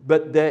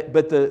 But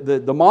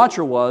the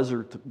mantra was,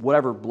 or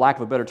whatever, lack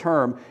of a better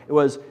term, it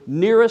was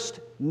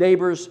nearest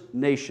neighbor's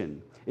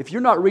nation. If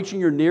you're not reaching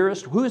your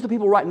nearest, who's the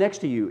people right next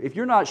to you? If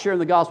you're not sharing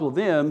the gospel with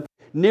them,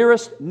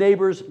 nearest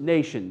neighbor's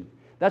nation.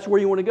 That's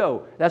where you want to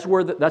go. That's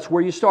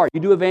where you start.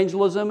 You do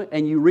evangelism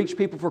and you reach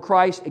people for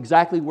Christ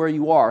exactly where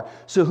you are.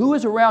 So who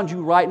is around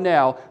you right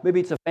now?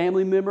 Maybe it's a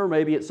family member.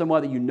 Maybe it's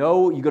someone that you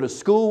know, you go to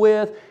school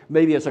with.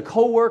 Maybe it's a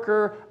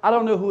coworker. I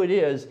don't know who it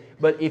is.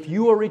 But if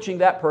you are reaching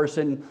that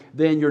person,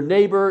 then your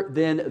neighbor,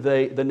 then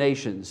the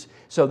nations.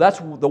 So that's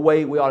the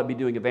way we ought to be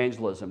doing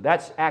evangelism.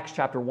 That's Acts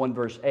chapter 1,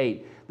 verse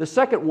 8. The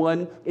second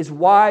one is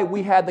why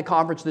we had the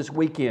conference this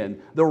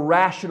weekend, the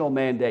rational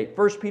mandate.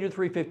 1 Peter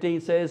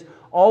 3:15 says,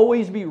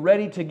 always be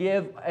ready to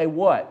give a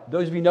what?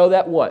 Those of you know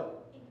that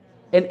what?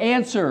 An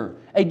answer,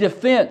 a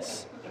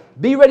defense.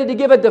 Be ready to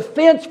give a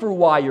defense for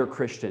why you're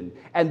Christian.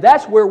 And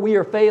that's where we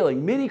are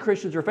failing. Many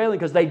Christians are failing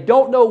because they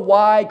don't know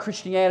why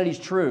Christianity is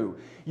true.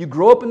 You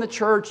grow up in the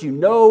church, you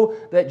know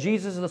that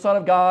Jesus is the Son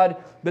of God,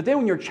 but then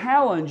when you're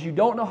challenged, you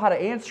don't know how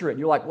to answer it.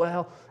 You're like,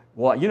 well,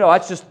 you know,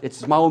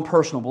 it's my own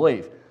personal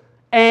belief.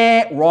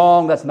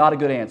 Wrong, that's not a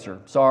good answer.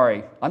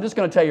 Sorry. I'm just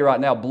going to tell you right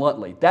now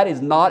bluntly, that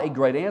is not a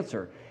great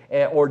answer.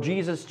 Or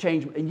Jesus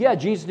changed, and yeah,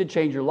 Jesus did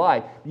change your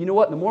life. You know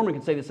what? The Mormon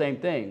can say the same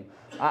thing.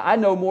 I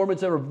know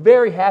Mormons that are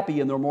very happy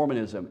in their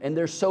Mormonism, and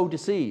they're so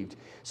deceived.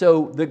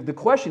 So the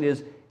question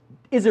is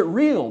it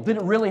real? Did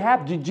it really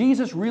happen? Did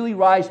Jesus really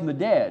rise from the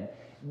dead?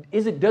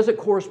 Does it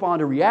correspond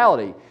to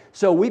reality?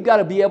 So we've got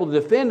to be able to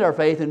defend our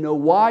faith and know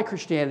why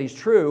Christianity is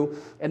true.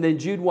 And then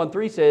Jude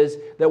 1:3 says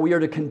that we are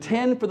to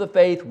contend for the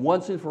faith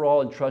once and for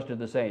all and trust in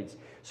the saints.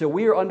 So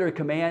we are under a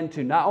command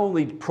to not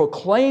only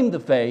proclaim the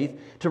faith,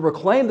 to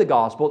proclaim the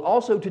gospel,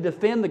 also to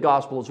defend the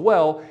gospel as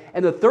well.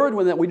 And the third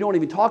one that we don't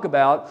even talk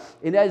about,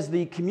 and that is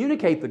the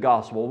communicate the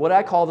gospel, what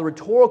I call the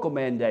rhetorical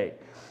mandate.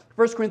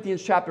 1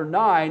 Corinthians chapter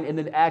 9 and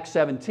then Acts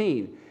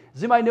 17.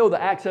 Does anybody know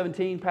the Acts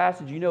 17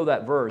 passage? You know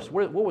that verse.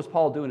 What was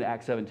Paul doing in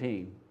Acts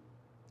 17?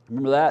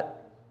 Remember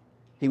that?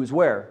 He was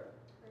where?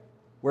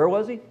 Where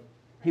was he?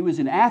 He was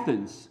in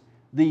Athens,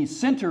 the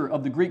center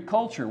of the Greek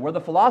culture, where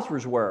the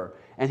philosophers were.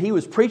 And he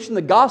was preaching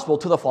the gospel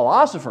to the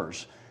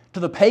philosophers, to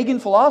the pagan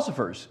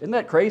philosophers. Isn't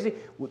that crazy?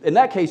 In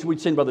that case, we'd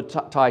send Brother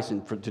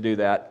Tyson to do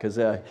that, because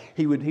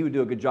he would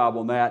do a good job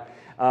on that.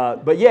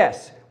 But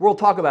yes, we'll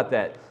talk about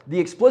that. The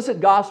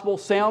explicit gospel,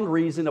 sound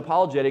reason,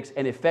 apologetics,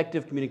 and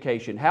effective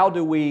communication. How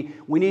do we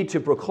need to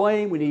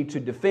proclaim, we need to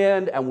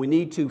defend, and we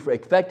need to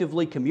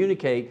effectively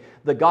communicate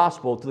the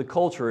gospel to the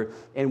culture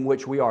in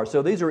which we are.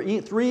 So these are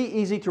three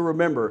easy to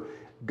remember.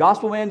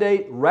 Gospel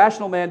mandate,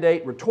 rational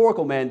mandate,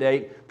 rhetorical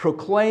mandate,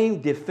 proclaim,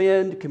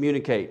 defend,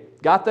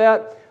 communicate. Got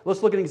that?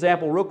 Let's look at an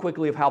example real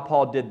quickly of how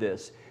Paul did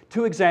this.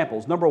 Two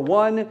examples. Number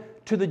one,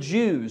 to the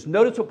Jews.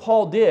 Notice what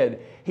Paul did.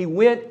 He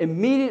went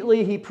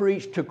immediately, he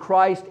preached to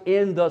Christ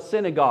in the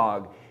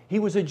synagogue. He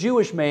was a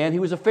Jewish man, he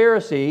was a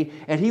Pharisee,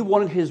 and he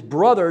wanted his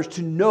brothers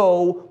to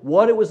know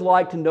what it was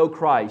like to know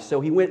Christ. So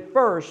he went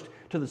first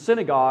to the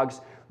synagogues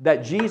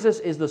that Jesus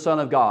is the Son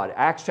of God.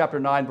 Acts chapter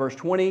 9, verse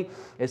 20,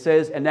 it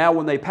says, and now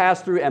when they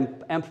passed through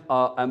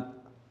Amphipolis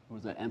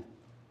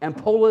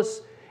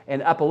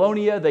and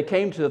Apollonia, they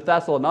came to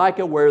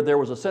Thessalonica, where there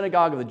was a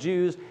synagogue of the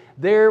Jews.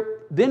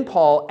 Then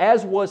Paul,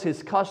 as was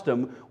his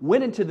custom,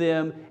 went into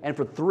them and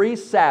for 3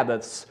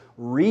 Sabbaths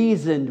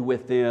reasoned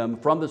with them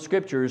from the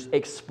Scriptures,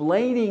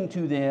 explaining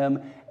to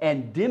them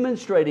and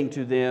demonstrating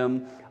to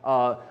them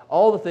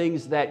all the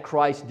things that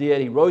Christ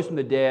did. He rose from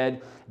the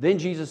dead. Then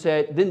Jesus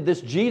said, then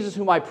this Jesus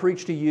whom I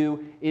preach to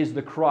you is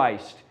the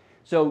Christ.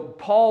 So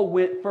Paul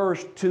went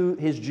first to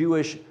his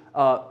Jewish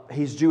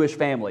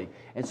family.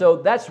 And so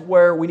that's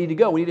where we need to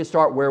go. We need to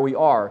start where we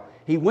are.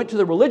 He went to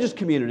the religious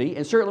community,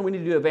 and certainly we need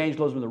to do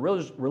evangelism in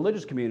the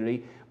religious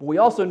community, but we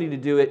also need to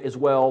do it as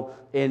well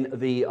in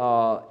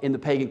the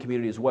pagan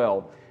community as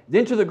well.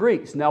 Then to the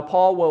Greeks. Now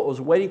Paul was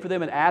waiting for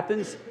them in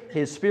Athens.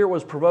 His spirit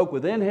was provoked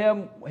within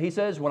him. He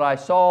says, when he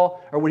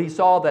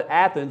saw that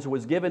Athens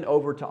was given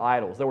over to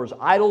idols. There was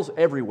idols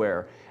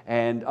everywhere.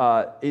 And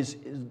is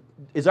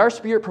our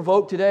spirit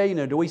provoked today? You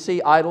know, do we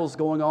see idols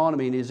going on? I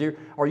mean,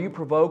 are you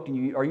provoked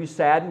and are you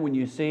saddened when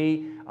you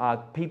see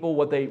people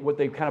what they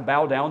kind of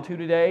bow down to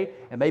today?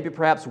 And maybe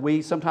perhaps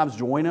we sometimes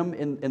join them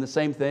in the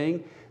same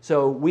thing.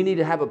 So we need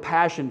to have a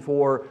passion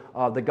for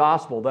the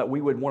gospel, that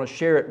we would want to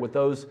share it with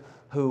those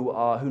who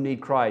need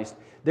Christ.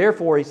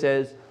 Therefore, he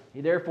says,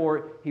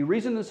 he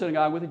reasoned in the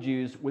synagogue with the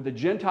Jews, with the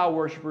Gentile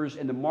worshipers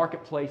in the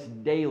marketplace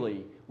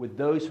daily, with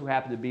those who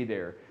happen to be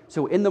there.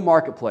 So in the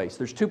marketplace,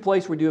 there's 2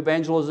 places we do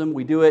evangelism.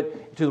 We do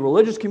it to the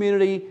religious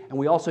community, and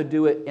we also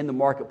do it in the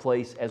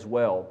marketplace as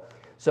well.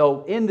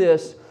 So in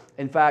this,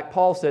 In fact,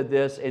 Paul said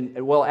this in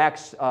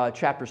Acts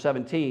chapter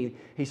 17.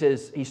 He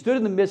says, he stood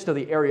in the midst of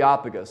the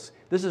Areopagus.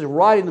 This is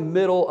right in the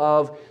middle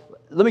of,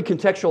 let me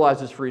contextualize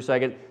this for a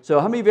second. So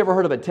how many of you ever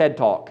heard of a TED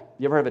Talk?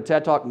 You ever heard of a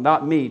TED Talk?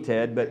 Not me,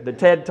 Ted, but the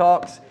TED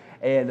Talks.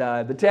 And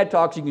the TED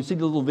Talks, you can see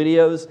the little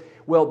videos.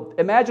 Well,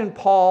 imagine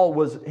Paul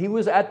was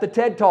at the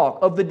TED Talk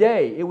of the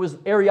day. It was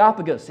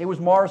Areopagus. It was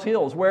Mars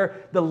Hills, where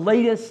the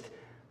latest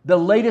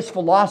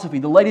philosophy,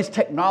 the latest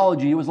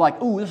technology, it was like,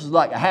 ooh, this is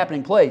like a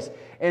happening place.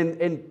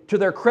 And to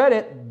their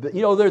credit,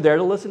 you know, they're there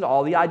to listen to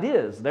all the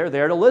ideas. They're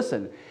there to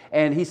listen.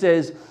 And he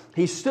says,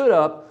 he stood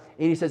up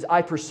and he says,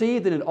 I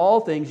perceive that in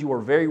all things you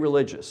are very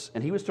religious.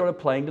 And he was sort of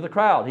playing to the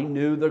crowd. He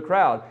knew the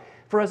crowd.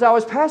 For as I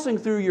was passing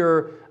through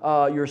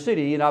your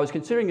city and I was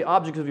considering the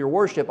objects of your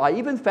worship, I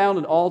even found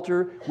an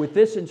altar with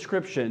this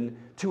inscription,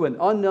 to an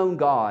unknown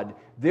God.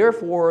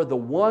 Therefore, the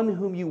one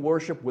whom you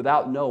worship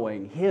without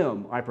knowing,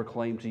 him I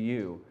proclaim to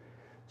you.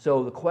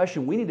 So the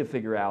question we need to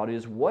figure out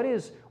is, what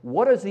is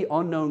the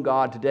unknown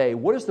God today?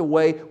 What is the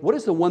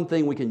one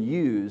thing we can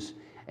use?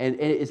 And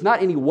it's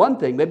not any one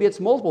thing. Maybe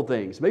it's multiple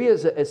things. Maybe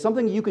it's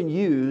something you can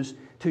use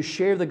to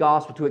share the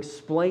gospel, to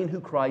explain who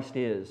Christ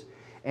is.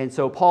 And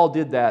so Paul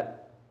did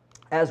that,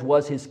 as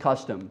was his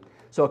custom.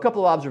 So a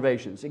couple of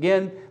observations.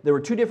 Again, there were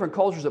two different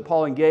cultures that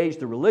Paul engaged,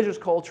 the religious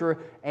culture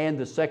and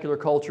the secular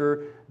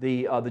culture,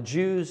 the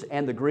Jews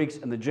and the Greeks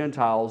and the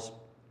Gentiles.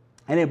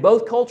 And in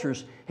both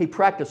cultures, he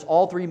practiced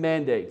all three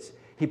mandates.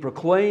 He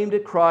proclaimed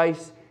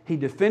Christ, he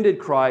defended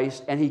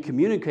Christ, and he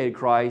communicated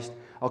Christ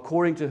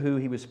according to who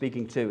he was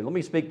speaking to. And let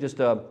me speak just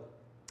a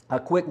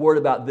quick word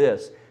about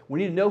this. We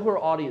need to know who our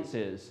audience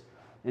is.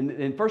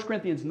 In 1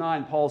 Corinthians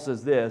 9, Paul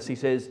says this. He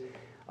says,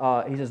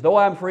 though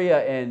I am free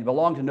and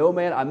belong to no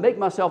man, I make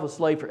myself a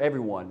slave for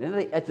everyone.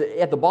 And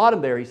at the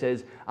bottom there, he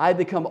says, I have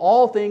become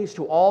all things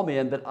to all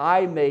men, that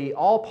I may,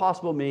 all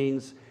possible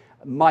means,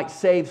 might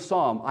save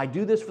some. I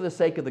do this for the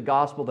sake of the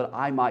gospel, that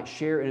I might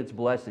share in its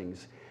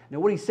blessings. Now,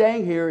 what he's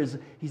saying here is,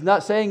 he's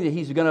not saying that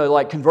he's going to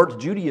like convert to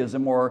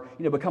Judaism or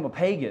become a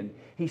pagan.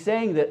 He's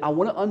saying that I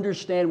want to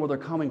understand where they're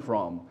coming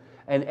from.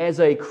 And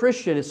as a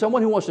Christian, as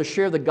someone who wants to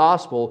share the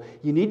gospel,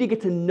 you need to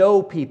get to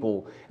know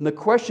people. And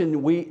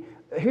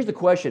here's the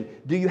question.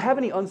 Do you have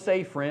any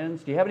unsaved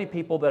friends? Do you have any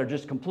people that are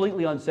just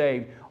completely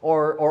unsaved?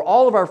 Or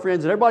all of our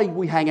friends and everybody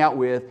we hang out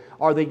with,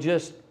 are they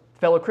just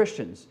fellow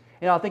Christians?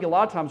 And I think a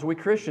lot of times we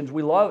Christians,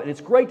 we love, and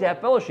it's great to have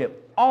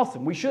fellowship.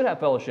 Awesome, we should have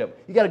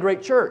fellowship. You got a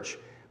great church.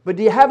 But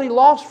do you have any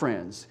lost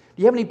friends?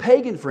 Do you have any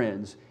pagan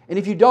friends? And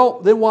if you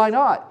don't, then why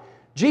not?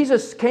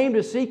 Jesus came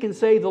to seek and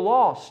save the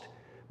lost.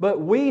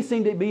 But we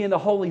seem to be in the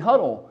holy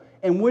huddle,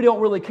 and we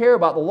don't really care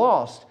about the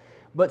lost.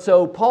 But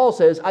so Paul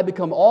says, I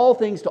become all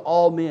things to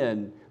all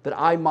men, that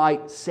I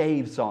might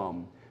save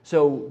some.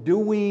 So do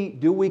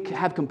we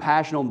have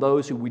compassion on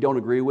those who we don't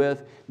agree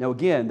with? Now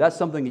again, that's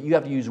something that you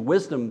have to use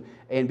wisdom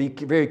and be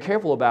very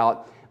careful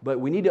about, but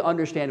we need to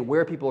understand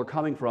where people are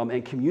coming from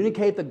and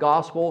communicate the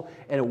gospel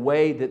in a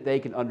way that they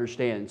can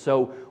understand.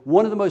 So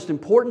one of the most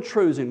important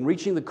truths in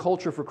reaching the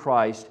culture for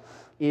Christ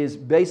is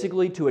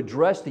basically to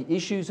address the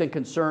issues and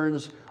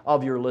concerns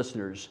of your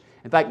listeners.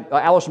 In fact,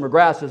 Alistair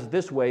McGrath says it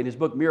this way in his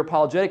book, Mere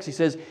Apologetics. He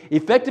says,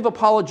 effective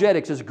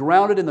apologetics is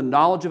grounded in the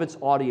knowledge of its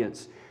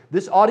audience.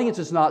 This audience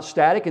is not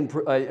static and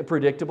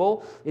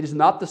predictable. It is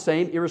not the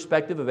same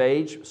irrespective of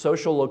age,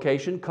 social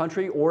location,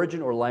 country, origin,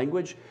 or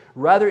language.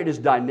 Rather, it is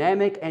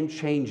dynamic and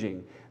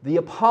changing. The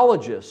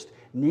apologist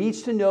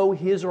needs to know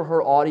his or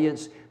her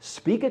audience,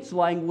 speak its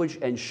language,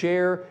 and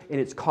share in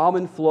its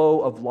common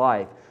flow of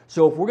life.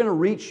 So if we're going to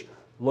reach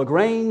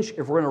LaGrange,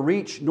 if we're going to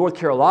reach North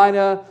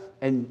Carolina,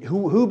 and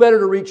who better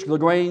to reach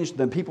LaGrange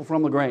than people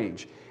from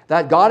LaGrange?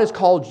 That God has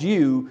called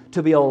you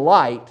to be a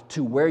light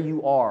to where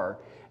you are.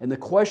 And the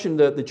question,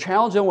 the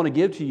challenge I want to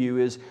give to you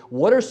is,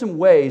 what are some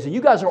ways, and you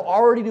guys are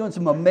already doing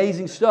some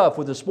amazing stuff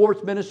with the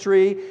sports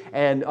ministry,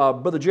 and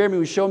Brother Jeremy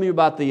was showing me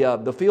about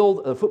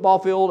the football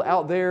field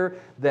out there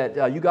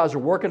that you guys are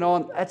working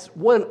on.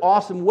 What an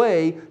awesome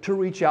way to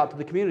reach out to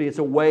the community. It's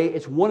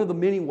one of the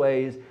many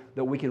ways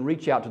that we can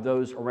reach out to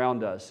those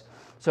around us.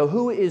 So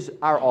who is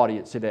our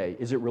audience today?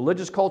 Is it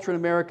religious culture in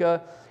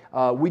America?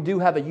 We do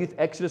have a youth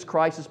exodus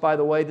crisis, by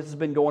the way. This has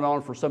been going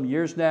on for some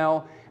years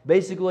now.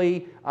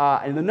 Basically,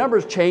 and the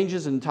numbers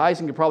changes, and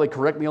Tyson could probably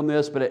correct me on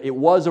this, but it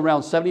was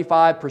around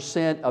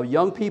 75% of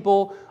young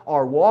people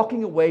are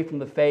walking away from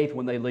the faith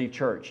when they leave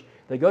church.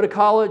 They go to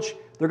college,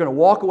 they're going to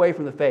walk away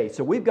from the faith.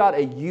 So we've got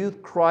a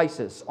youth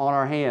crisis on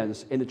our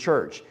hands in the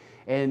church.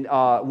 And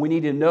we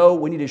need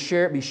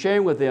to be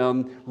sharing with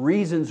them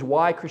reasons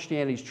why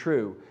Christianity is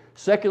true.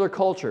 Secular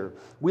culture.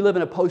 We live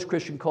in a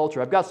post-Christian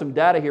culture. I've got some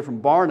data here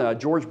from Barna,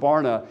 George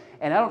Barna,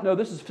 and I don't know,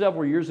 this is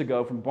several years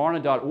ago from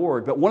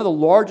barna.org, but one of the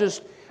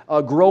largest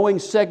growing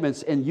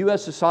segments in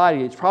U.S.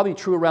 society, it's probably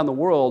true around the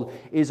world,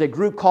 is a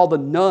group called the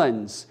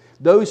nuns.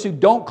 Those who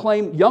don't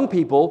claim, young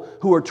people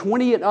who are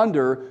 20 and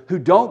under, who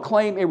don't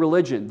claim a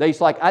religion. They're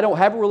like, I don't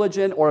have a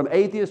religion, or I'm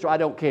atheist, or I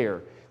don't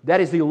care. That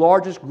is the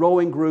largest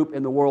growing group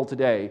in the world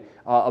today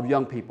of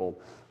young people.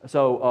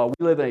 So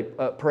we live in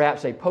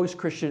perhaps a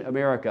post-Christian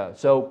America.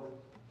 So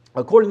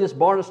According to this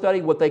Barna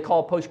study, what they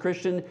call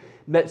post-Christian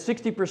met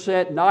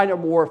 60%, 9 or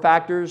more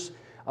factors.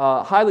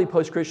 Highly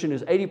post-Christian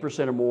is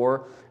 80% or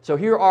more. So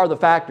here are the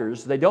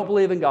factors. They don't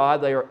believe in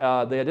God. They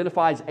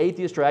identify as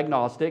atheist or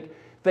agnostic.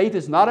 Faith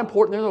is not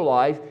important in their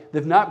life.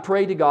 They've not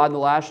prayed to God in the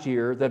last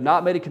year. They've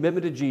not made a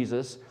commitment to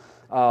Jesus.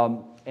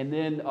 And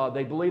then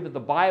they believe that the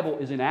Bible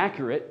is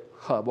inaccurate.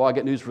 Well, I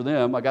got news for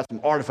them. I got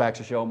some artifacts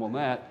to show them on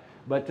that.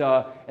 But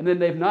and then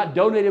they've not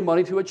donated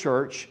money to a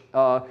church.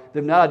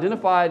 They've not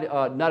identified,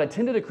 not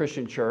attended a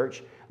Christian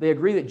church. They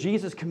agree that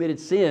Jesus committed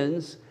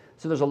sins.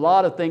 So there's a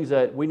lot of things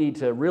that we need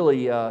to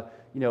really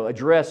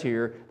address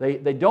here.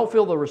 They don't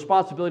feel the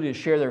responsibility to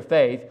share their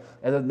faith,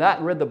 and they've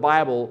not read the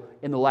Bible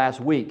in the last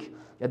week,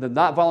 and they've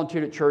not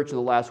volunteered at church in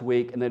the last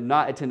week, and they've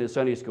not attended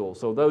Sunday school.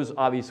 So those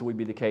obviously would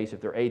be the case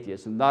if they're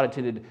atheists, and not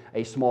attended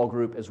a small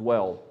group as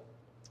well.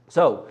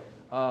 So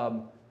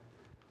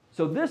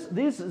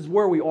this is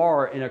where we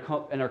are in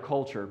our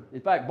culture. In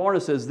fact,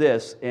 Barna says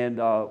this, and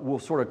we'll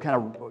sort of kind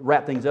of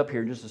wrap things up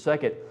here in just a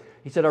second.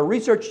 He said, our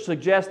research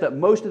suggests that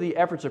most of the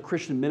efforts of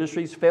Christian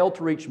ministries fail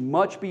to reach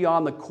much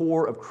beyond the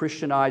core of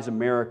Christianized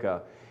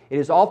America. It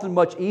is often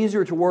much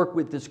easier to work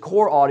with this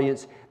core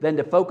audience than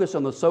to focus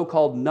on the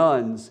so-called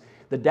nones.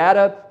 The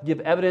data give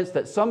evidence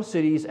that some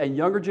cities and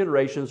younger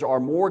generations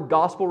are more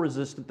gospel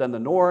resistant than the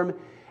norm.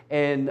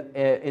 And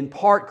in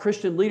part,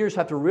 Christian leaders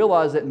have to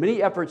realize that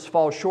many efforts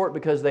fall short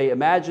because they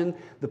imagine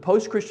the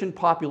post-Christian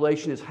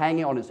population is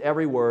hanging on its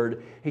every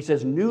word. He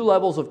says new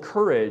levels of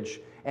courage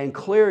and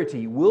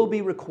clarity will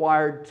be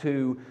required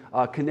to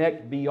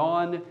connect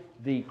beyond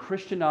the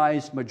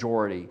Christianized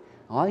majority.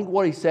 I think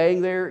what he's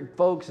saying there,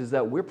 folks, is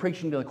that we're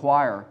preaching to the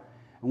choir.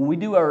 When we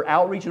do our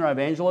outreach and our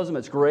evangelism,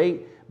 it's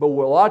great, but a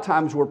lot of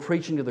times we're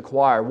preaching to the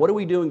choir. What are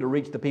we doing to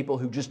reach the people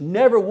who just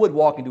never would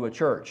walk into a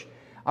church?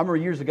 I remember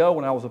years ago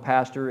when I was a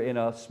pastor in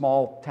a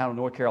small town of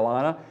North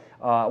Carolina.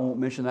 I won't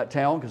mention that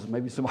town because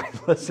maybe somebody's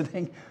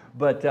listening.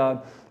 But I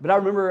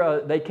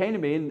remember they came to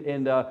me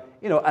and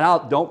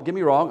don't get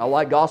me wrong, I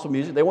like gospel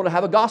music. They want to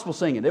have a gospel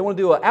singing. They want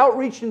to do an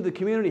outreach into the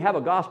community, have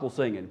a gospel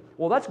singing.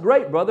 Well, that's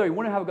great, brother. You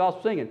want to have a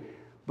gospel singing.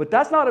 But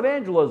that's not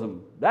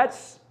evangelism.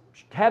 That's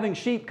having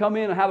sheep come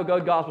in and have a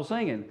good gospel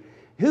singing.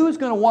 Who's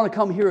going to want to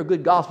come hear a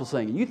good gospel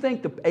singing? You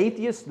think the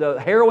atheist, the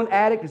heroin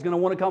addict is going to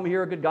want to come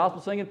hear a good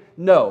gospel singing?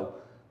 No.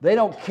 They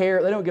don't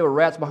care. They don't give a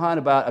rat's behind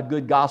about a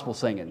good gospel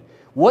singing.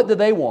 What do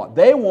they want?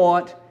 They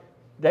want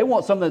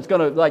something that's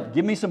going to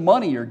give me some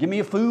money or give me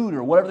a food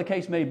or whatever the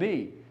case may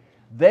be.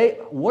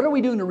 What are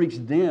we doing to reach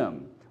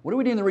them? What are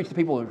we doing to reach the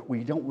people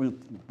we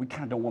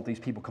kind of don't want these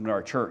people coming to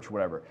our church or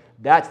whatever?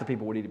 That's the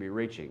people we need to be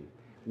reaching.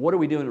 What are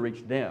we doing to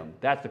reach them?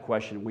 That's the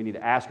question we need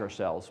to ask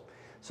ourselves.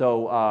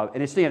 So,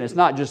 and it's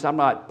not just, I'm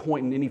not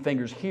pointing any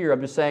fingers here.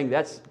 I'm just saying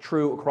that's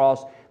true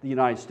across the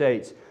United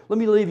States. Let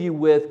me leave you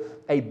with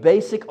a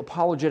basic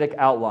apologetic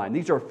outline.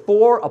 These are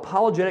 4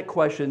 apologetic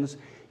questions.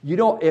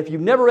 If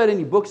you've never read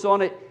any books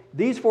on it,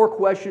 these 4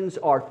 questions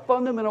are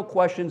fundamental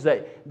questions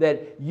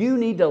that you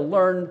need to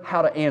learn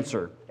how to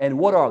answer. And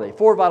what are they?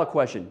 4 vital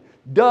questions.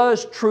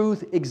 Does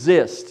truth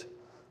exist?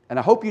 And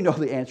I hope you know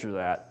the answer to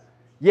that.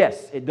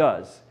 Yes, it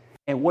does.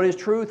 And what is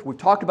truth? We've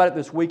talked about it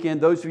this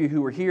weekend. Those of you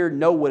who are here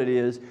know what it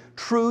is.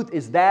 Truth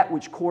is that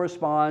which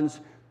corresponds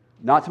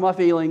not to my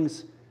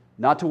feelings,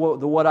 not to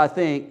what I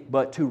think,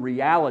 but to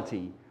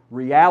reality.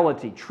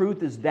 Reality.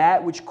 Truth is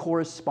that which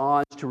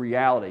corresponds to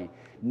reality,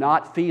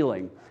 not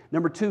feeling.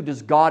 Number 2,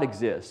 does God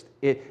exist?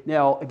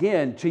 Now,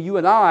 again, to you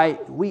and I,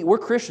 we're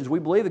Christians. We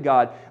believe in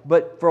God.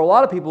 But for a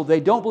lot of people, they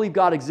don't believe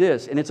God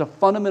exists. And it's a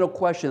fundamental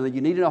question that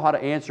you need to know how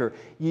to answer.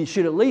 You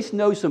should at least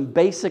know some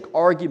basic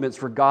arguments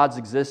for God's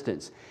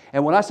existence.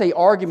 And when I say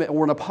argument,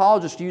 or an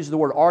apologist uses the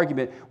word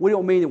argument, we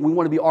don't mean that we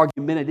want to be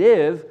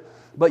argumentative,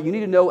 but you need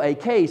to know a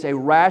case, a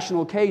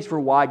rational case for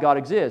why God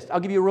exists. I'll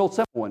give you a real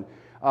simple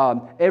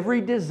one.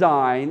 Every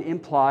design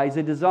implies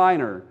a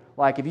designer.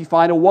 Like if you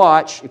find a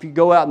watch, if you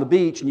go out on the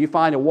beach and you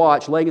find a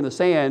watch laying in the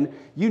sand,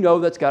 you know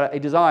that's got a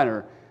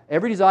designer.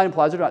 Every design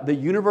implies a designer. The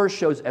universe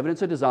shows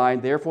evidence of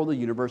design, therefore the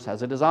universe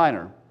has a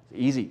designer.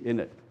 Easy, isn't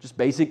it? Just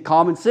basic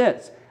common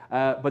sense.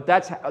 But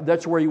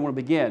that's where you want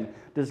to begin.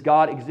 Does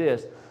God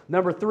exist?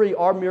 Number 3,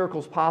 are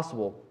miracles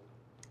possible?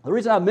 The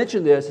reason I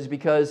mention this is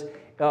because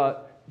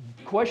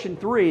question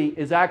 3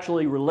 is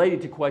actually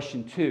related to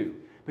question 2.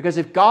 Because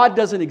if God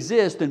doesn't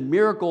exist, then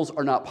miracles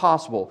are not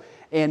possible.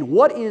 And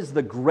what is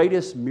the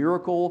greatest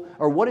miracle,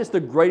 or what is the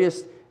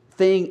greatest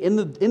thing in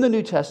the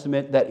New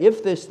Testament that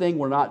if this thing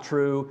were not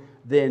true,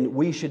 then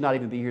we should not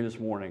even be here this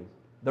morning?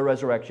 The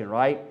resurrection,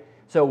 right?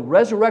 So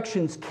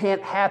resurrections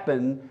can't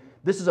happen.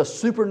 This is a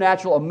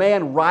supernatural, a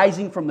man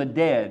rising from the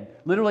dead.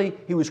 Literally,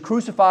 he was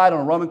crucified on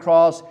a Roman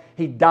cross.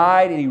 He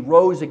died and he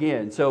rose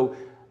again. So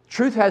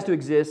truth has to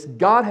exist.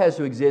 God has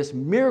to exist.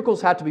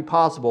 Miracles have to be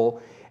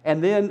possible.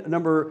 And then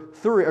number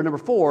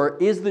 4,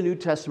 is the New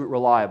Testament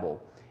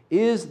reliable?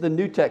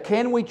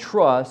 Can we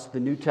trust the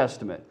New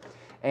Testament?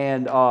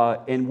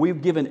 And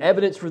we've given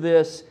evidence for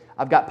this.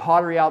 I've got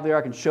pottery out there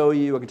I can show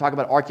you. I can talk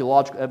about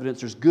archaeological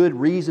evidence. There's good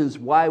reasons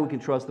why we can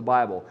trust the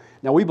Bible.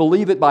 Now, we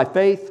believe it by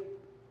faith.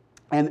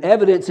 And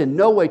evidence in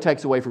no way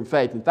takes away from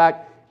faith. In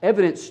fact,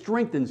 evidence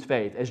strengthens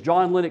faith. As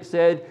John Lennox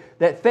said,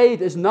 that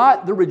faith is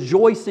not the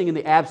rejoicing in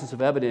the absence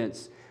of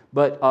evidence,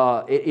 but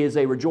it is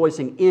a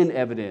rejoicing in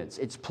evidence.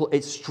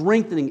 It's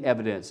strengthening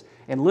evidence.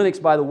 And Lennox,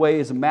 by the way,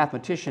 is a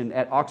mathematician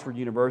at Oxford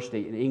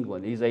University in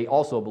England. He's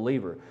also a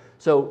believer.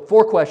 So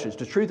 4 questions.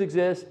 Does truth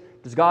exist?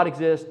 Does God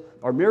exist?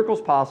 Are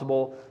miracles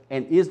possible?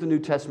 And is the New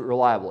Testament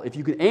reliable? If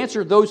you can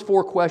answer those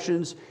 4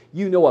 questions,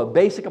 you know a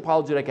basic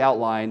apologetic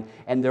outline,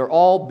 and they're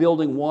all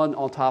building one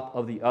on top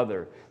of the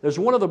other. There's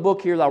one other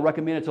book here that I'll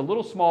recommend. It's a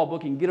little small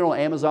book. You can get it on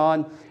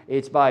Amazon.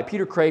 It's by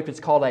Peter Kraft.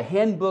 It's called A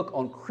Handbook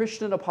on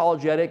Christian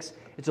Apologetics.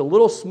 It's a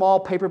little small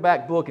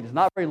paperback book. It is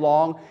not very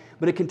long,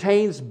 but it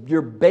contains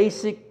your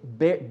basic,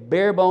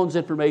 bare bones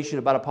information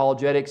about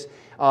apologetics.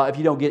 If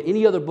you don't get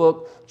any other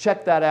book,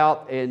 check that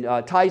out. And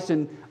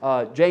Tyson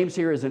James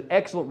here is an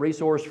excellent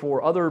resource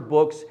for other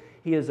books.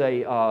 He is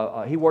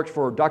he works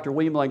for Dr.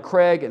 William Lane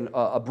Craig, and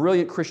a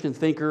brilliant Christian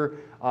thinker,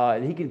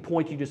 and he can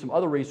point you to some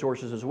other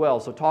resources as well.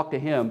 So talk to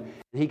him,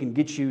 and he can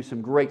get you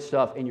some great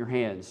stuff in your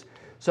hands.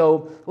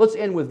 So let's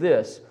end with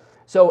this.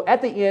 So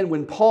at the end,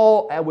 when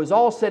Paul was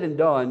all said and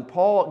done,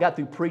 Paul got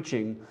through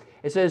preaching.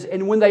 It says,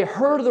 "And when they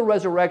heard of the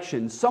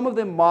resurrection, some of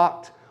them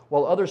mocked,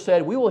 while others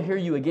said, 'We will hear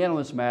you again on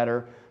this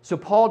matter.' So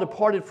Paul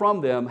departed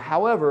from them.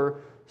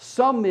 However,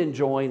 some men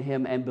joined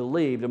him and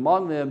believed,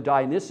 among them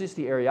Dionysius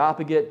the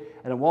Areopagite,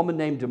 and a woman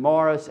named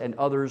Damaris, and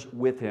others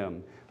with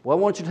him." What I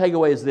want you to take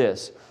away is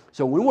this.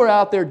 So when we're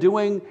out there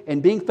doing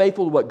and being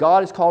faithful to what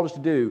God has called us to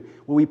do,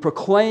 when we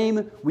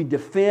proclaim, we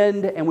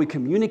defend, and we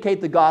communicate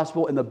the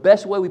gospel in the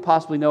best way we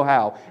possibly know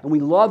how, and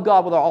we love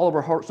God with all of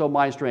our heart, soul,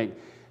 mind, strength,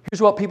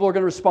 here's what people are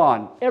going to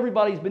respond.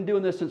 Everybody's been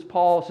doing this since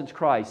Paul, since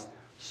Christ.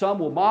 Some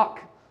will mock.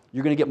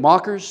 You're going to get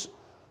mockers.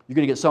 You're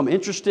going to get some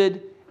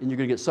interested, and you're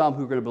going to get some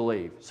who are going to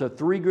believe. So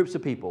 3 groups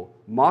of people.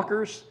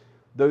 Mockers,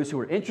 those who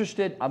are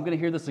interested, I'm going to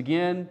hear this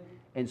again,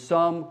 and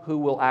some who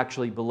will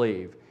actually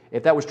believe.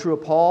 If that was true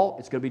of Paul,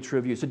 it's going to be true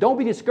of you. So don't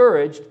be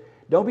discouraged.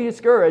 Don't be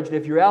discouraged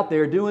if you're out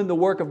there doing the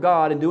work of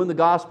God and doing the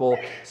gospel.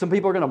 Some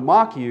people are going to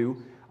mock you,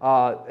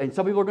 and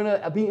some people are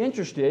going to be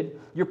interested.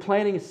 You're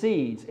planting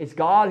seeds. It's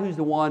God who's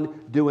the one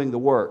doing the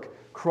work.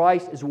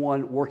 Christ is the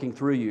one working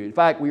through you. In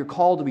fact, we are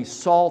called to be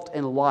salt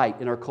and light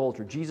in our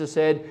culture. Jesus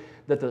said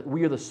that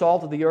we are the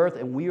salt of the earth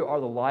and we are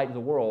the light of the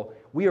world.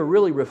 We are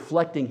really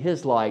reflecting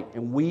His light,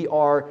 and we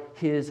are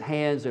His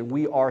hands and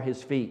we are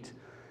His feet.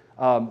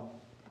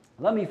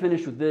 Let me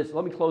finish with this.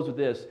 Let me close with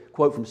this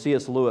quote from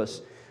C.S.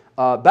 Lewis.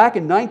 Back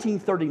in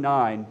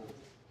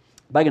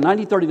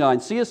 1939,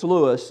 C.S.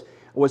 Lewis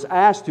was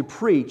asked to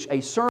preach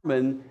a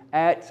sermon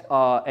at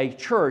a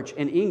church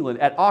in England,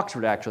 at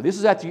Oxford actually. This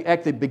is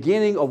at the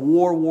beginning of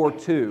World War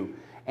II.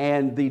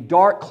 And the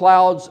dark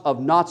clouds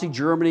of Nazi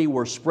Germany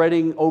were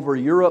spreading over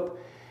Europe.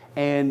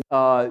 And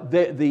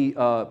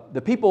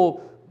the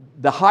people,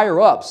 the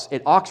higher-ups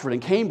at Oxford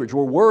and Cambridge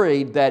were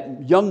worried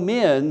that young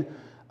men,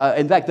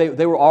 in fact,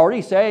 they were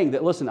already saying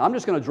that, listen, I'm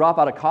just going to drop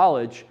out of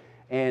college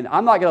and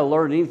I'm not going to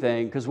learn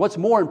anything, because what's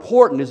more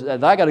important is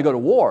that I got to go to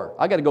war.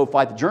 I got to go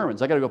fight the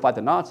Germans. I got to go fight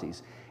the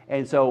Nazis.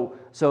 And so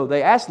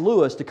they asked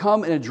Lewis to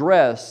come and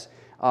address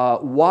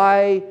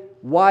why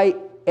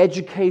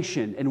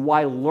education and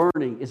why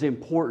learning is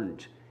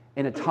important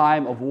in a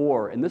time of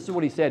war. And this is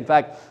what he said. In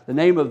fact, the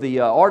name of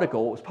the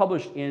article was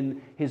published in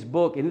his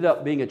book. It ended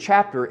up being a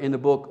chapter in the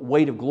book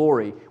Weight of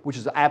Glory, which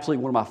is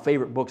absolutely one of my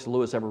favorite books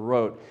Lewis ever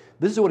wrote.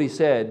 This is what he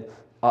said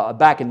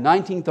back in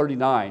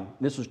 1939.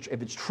 This was,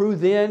 if it's true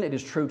then, it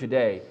is true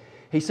today.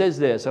 He says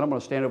this, and I'm going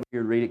to stand over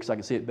here and read it because I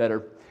can see it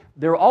better.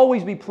 "There will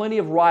always be plenty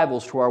of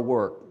rivals to our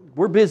work.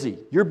 We're busy.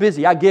 You're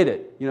busy. I get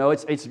it. You know,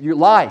 it's your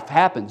life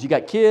happens. You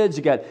got kids.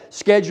 You got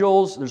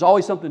schedules. There's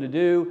always something to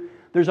do.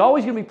 There's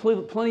always going to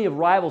be plenty of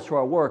rivals to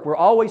our work. We're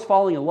always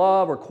falling in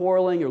love or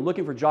quarreling or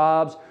looking for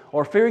jobs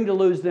or fearing to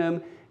lose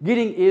them,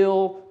 getting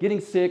ill,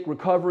 getting sick,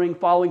 recovering,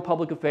 following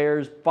public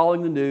affairs,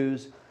 following the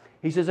news."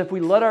 He says, "If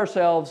we let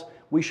ourselves,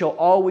 we shall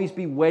always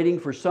be waiting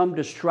for some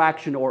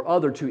distraction or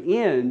other to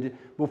end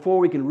before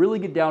we can really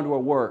get down to our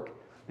work."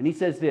 And he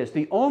says this,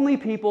 "The only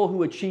people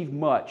who achieve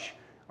much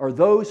are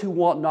those who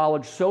want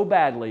knowledge so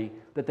badly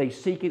that they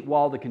seek it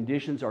while the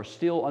conditions are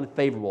still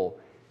unfavorable.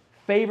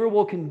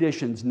 Favorable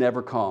conditions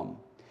never come.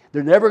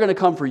 They're never going to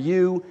come for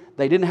you.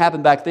 They didn't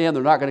happen back then.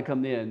 They're not going to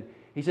come then."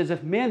 He says,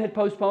 "If men had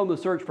postponed the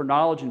search for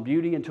knowledge and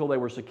beauty until they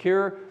were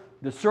secure,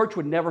 the search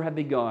would never have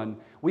begun.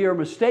 We are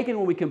mistaken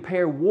when we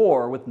compare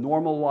war with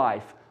normal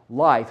life.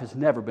 Life has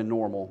never been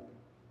normal."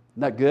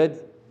 Isn't that good?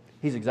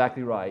 He's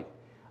exactly right.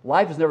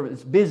 Life has never been,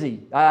 it's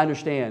busy, I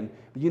understand.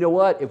 But you know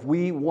what? If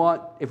we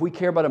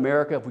care about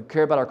America, if we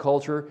care about our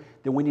culture,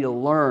 then we need to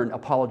learn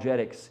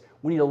apologetics.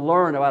 We need to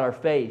learn about our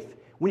faith.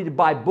 We need to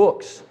buy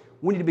books.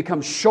 We need to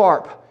become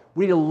sharp.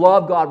 We need to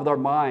love God with our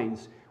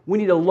minds. We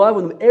need to love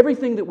Him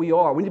everything that we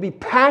are. We need to be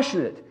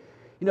passionate.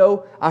 You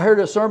know, I heard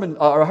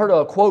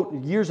a quote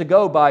years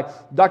ago by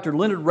Dr.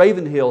 Leonard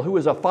Ravenhill, who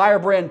is a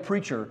firebrand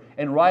preacher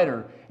and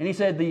writer. And he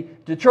said,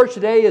 the church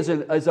today is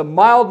a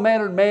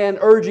mild-mannered man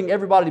urging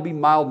everybody to be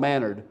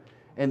mild-mannered.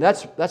 And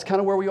that's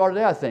kind of where we are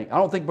today, I think. I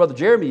don't think Brother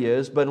Jeremy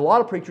is, but a lot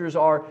of preachers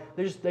are,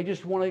 they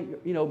just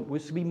want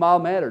to, be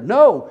mild-mannered.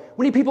 No,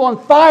 we need people on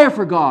fire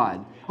for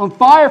God, on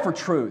fire for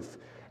truth.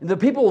 And the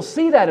people will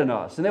see that in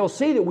us, and they will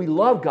see that we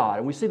love God,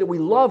 and we see that we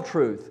love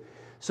truth.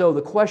 So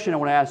the question I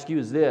want to ask you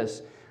is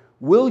this: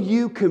 will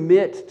you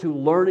commit to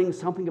learning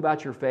something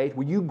about your faith?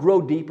 Will you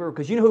grow deeper?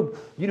 Because you know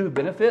who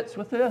benefits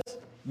with this?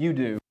 You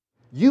do.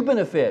 You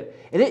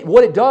benefit. And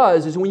what it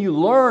does is when you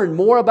learn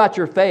more about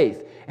your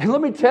faith, and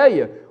let me tell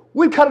you,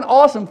 we've got an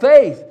awesome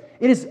faith.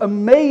 It is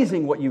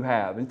amazing what you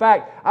have. In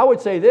fact, I would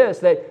say this,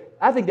 that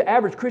I think the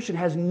average Christian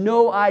has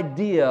no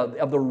idea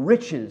of the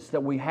riches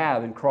that we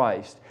have in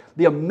Christ,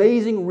 the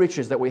amazing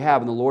riches that we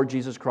have in the Lord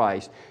Jesus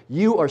Christ.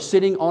 You are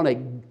sitting on a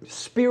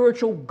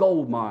spiritual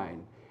gold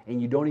mine, and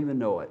you don't even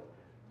know it.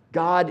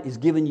 God has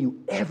given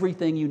you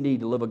everything you need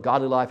to live a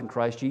godly life in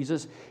Christ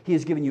Jesus. He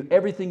has given you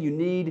everything you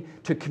need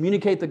to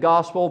communicate the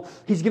gospel.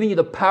 He's given you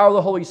the power of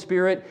the Holy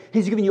Spirit.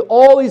 He's given you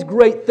all these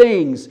great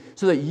things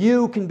so that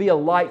you can be a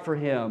light for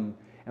Him.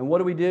 And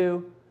what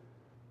do?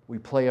 We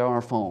play on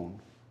our phone.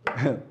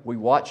 We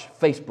watch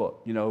Facebook,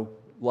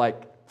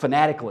 like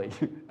fanatically.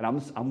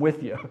 And I'm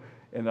with you.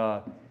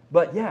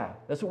 But yeah,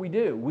 that's what we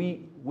do.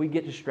 We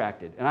get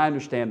distracted, and I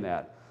understand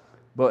that.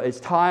 But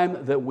it's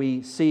time that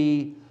we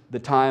see the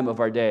time of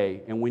our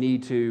day, and we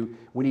need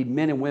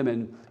men and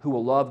women who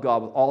will love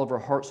God with all of our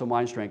heart, soul,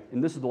 mind, strength.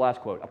 And this is the last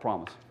quote, I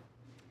promise.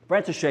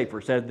 Francis Schaeffer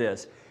said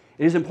this: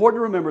 "It is important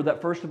to remember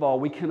that, first of all,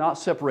 we cannot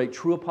separate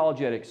true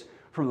apologetics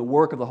from the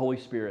work of the Holy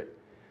Spirit,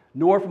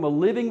 nor from a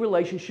living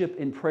relationship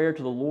in prayer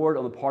to the Lord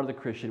on the part of the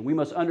Christian. We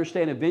must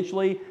understand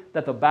eventually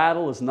that the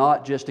battle is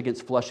not just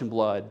against flesh and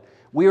blood.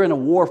 We are in a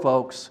war,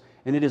 folks,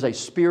 and it is a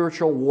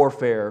spiritual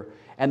warfare.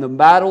 And the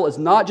battle is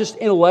not just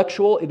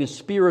intellectual, it is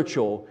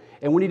spiritual.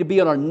 And we need to be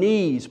on our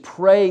knees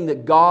praying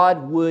that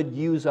God would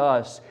use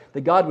us,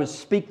 that God would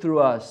speak through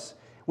us.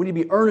 We need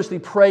to be earnestly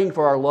praying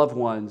for our loved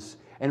ones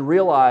and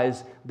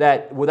realize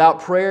that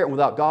without prayer and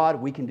without God,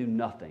 we can do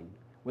nothing.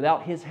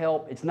 Without His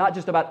help, it's not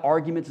just about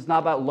arguments, it's not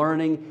about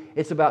learning,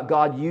 it's about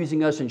God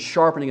using us and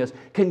sharpening us.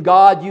 Can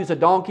God use a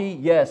donkey?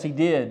 Yes, He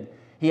did.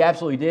 He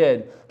absolutely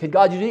did. Can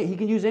God use it? He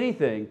can use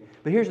anything.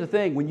 But here's the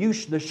thing,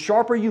 the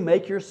sharper you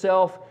make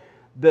yourself,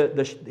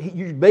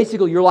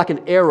 you're like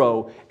an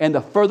arrow, and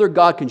the further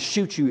God can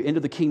shoot you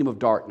into the kingdom of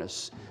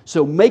darkness.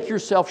 So make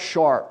yourself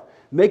sharp.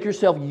 Make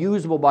yourself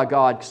usable by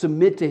God.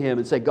 Submit to Him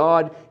and say,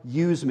 God,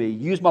 use me.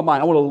 Use my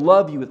mind. I want to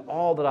love you with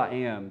all that I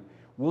am.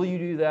 Will you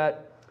do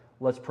that?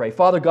 Let's pray.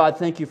 Father God,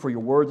 thank you for your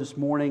word this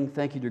morning.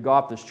 Thank you, dear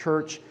God, for this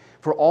church,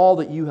 for all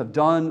that you have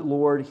done,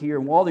 Lord, here,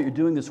 and all that you're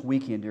doing this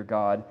weekend, dear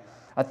God.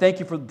 I thank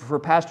you for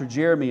Pastor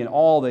Jeremy and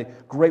all the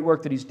great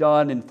work that he's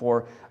done, and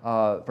for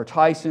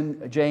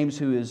Tyson James,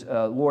 who is,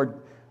 Lord,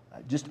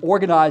 just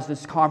organized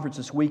this conference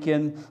this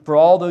weekend. For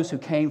all those who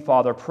came,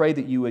 Father, I pray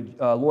that you would,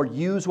 Lord,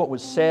 use what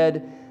was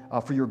said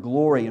for your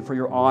glory and for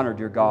your honor,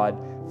 dear God.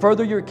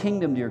 Further your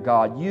kingdom, dear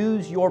God.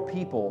 Use your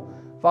people.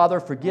 Father,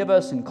 forgive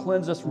us and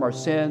cleanse us from our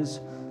sins.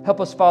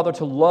 Help us, Father,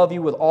 to love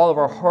you with all of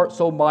our heart,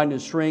 soul, mind,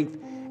 and strength.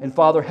 And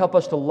Father, help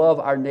us to love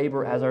our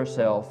neighbor as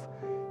ourselves.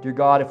 Dear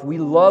God, if we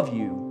love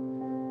you,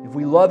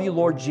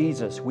 Lord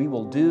Jesus, we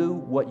will do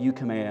what you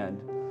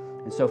command.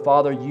 And so,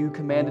 Father, you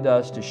commanded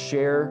us to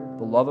share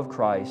the love of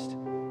Christ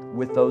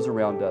with those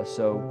around us.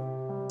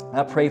 So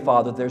I pray,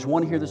 Father, if there's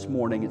one here this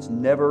morning that's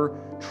never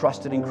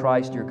trusted in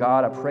Christ, dear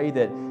God, I pray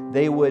that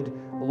they would,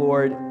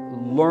 Lord,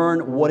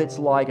 learn what it's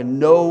like and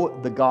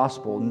know the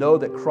gospel, know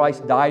that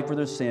Christ died for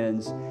their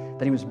sins,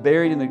 that He was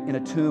buried in a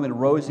tomb and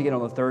rose again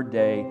on the third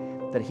day,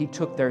 that He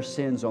took their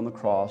sins on the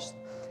cross.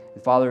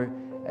 And Father,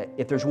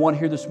 if there's one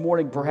here this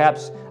morning,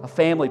 perhaps a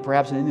family,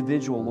 perhaps an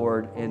individual,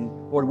 Lord,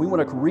 and Lord, we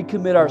want to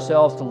recommit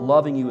ourselves to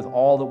loving you with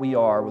all that we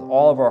are, with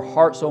all of our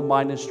heart, soul,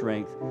 mind, and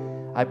strength.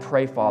 I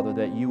pray, Father,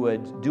 that you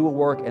would do a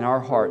work in our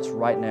hearts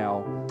right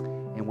now,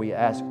 and we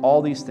ask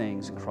all these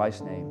things in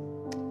Christ's name.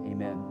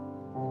 Amen.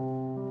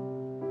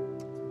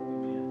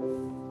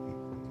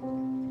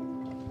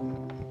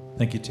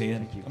 Thank you,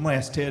 Ted. I'm going to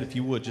ask Ted if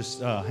you would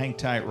just hang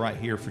tight right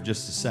here for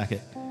just a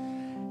second.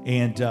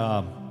 And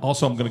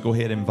also, I'm going to go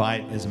ahead and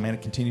invite, as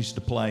Amanda continues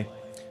to play,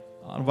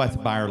 I'll invite the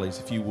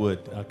Byerleys, if you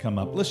would come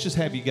up. Let's just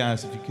have you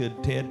guys, if you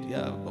could, Ted,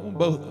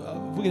 both.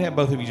 If we could have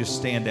both of you just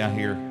stand out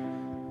here,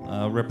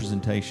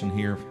 representation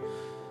here.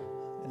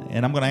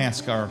 And I'm going to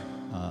ask our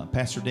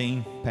Pastor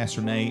Dean,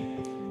 Pastor Nate,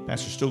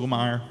 Pastor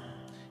Stugelmeyer,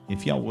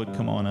 if y'all would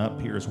come on up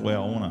here as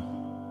well.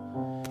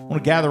 I want to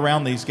gather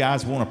around these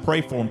guys. We want to pray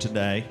for them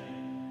today.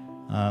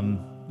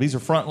 These are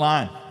front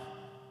line.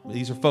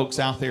 These are folks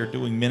out there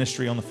doing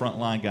ministry on the front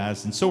line,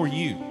 guys, and so are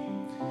you.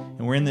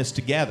 And we're in this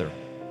together.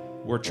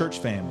 We're a church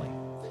family.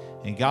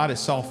 And God has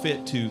saw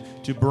fit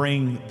to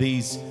bring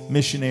these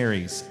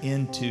missionaries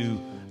into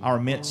our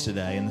midst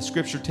today. And the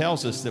Scripture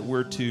tells us that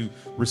we're to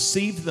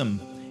receive them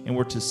and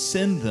we're to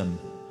send them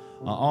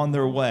on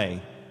their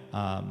way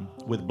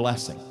with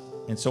blessing.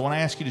 And so I want to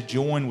ask you to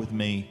join with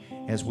me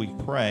as we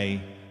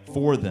pray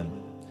for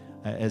them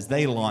as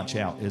they launch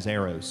out as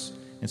arrows.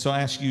 And so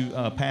I ask you,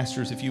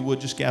 pastors, if you would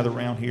just gather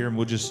around here, and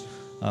we'll just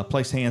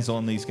place hands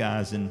on these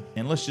guys and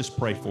let's just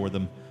pray for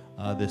them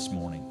this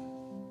morning.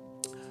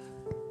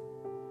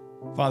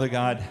 Father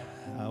God,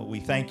 we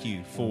thank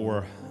you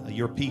for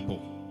your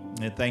people.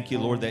 And thank you,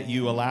 Lord, that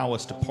you allow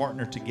us to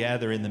partner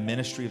together in the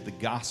ministry of the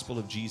gospel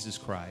of Jesus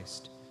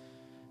Christ.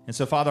 And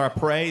so, Father, I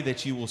pray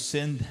that you will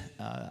send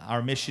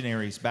our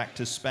missionaries back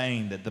to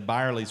Spain, that the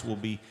Byerleys will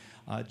be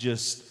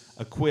just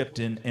equipped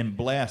and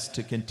blessed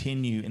to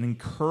continue and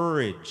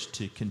encouraged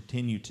to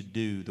continue to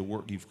do the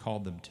work you've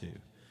called them to.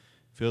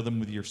 Fill them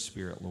with your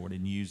Spirit, Lord,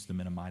 and use them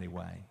in a mighty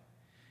way.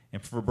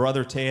 And for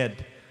Brother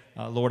Ted,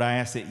 Lord, I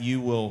ask that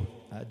you will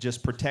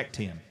just protect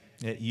him,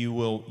 that you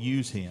will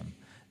use him,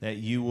 that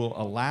you will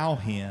allow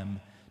him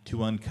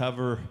to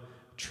uncover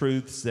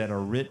truths that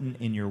are written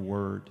in your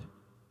word,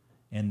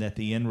 and that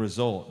the end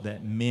result,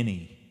 that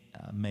many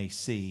may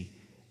see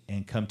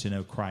and come to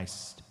know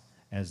Christ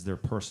as their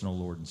personal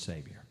Lord and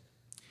Savior.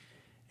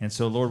 And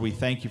so, Lord, we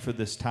thank you for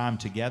this time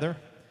together,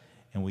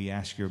 and we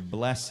ask your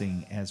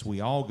blessing as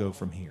we all go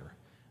from here.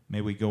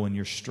 May we go in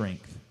your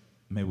strength.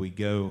 May we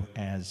go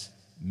as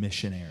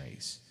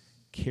missionaries,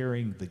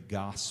 carrying the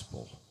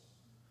gospel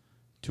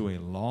to a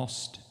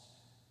lost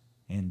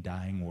and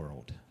dying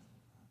world.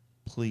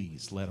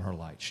 Please let our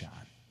light shine.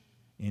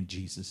 In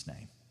Jesus'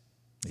 name,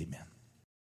 amen.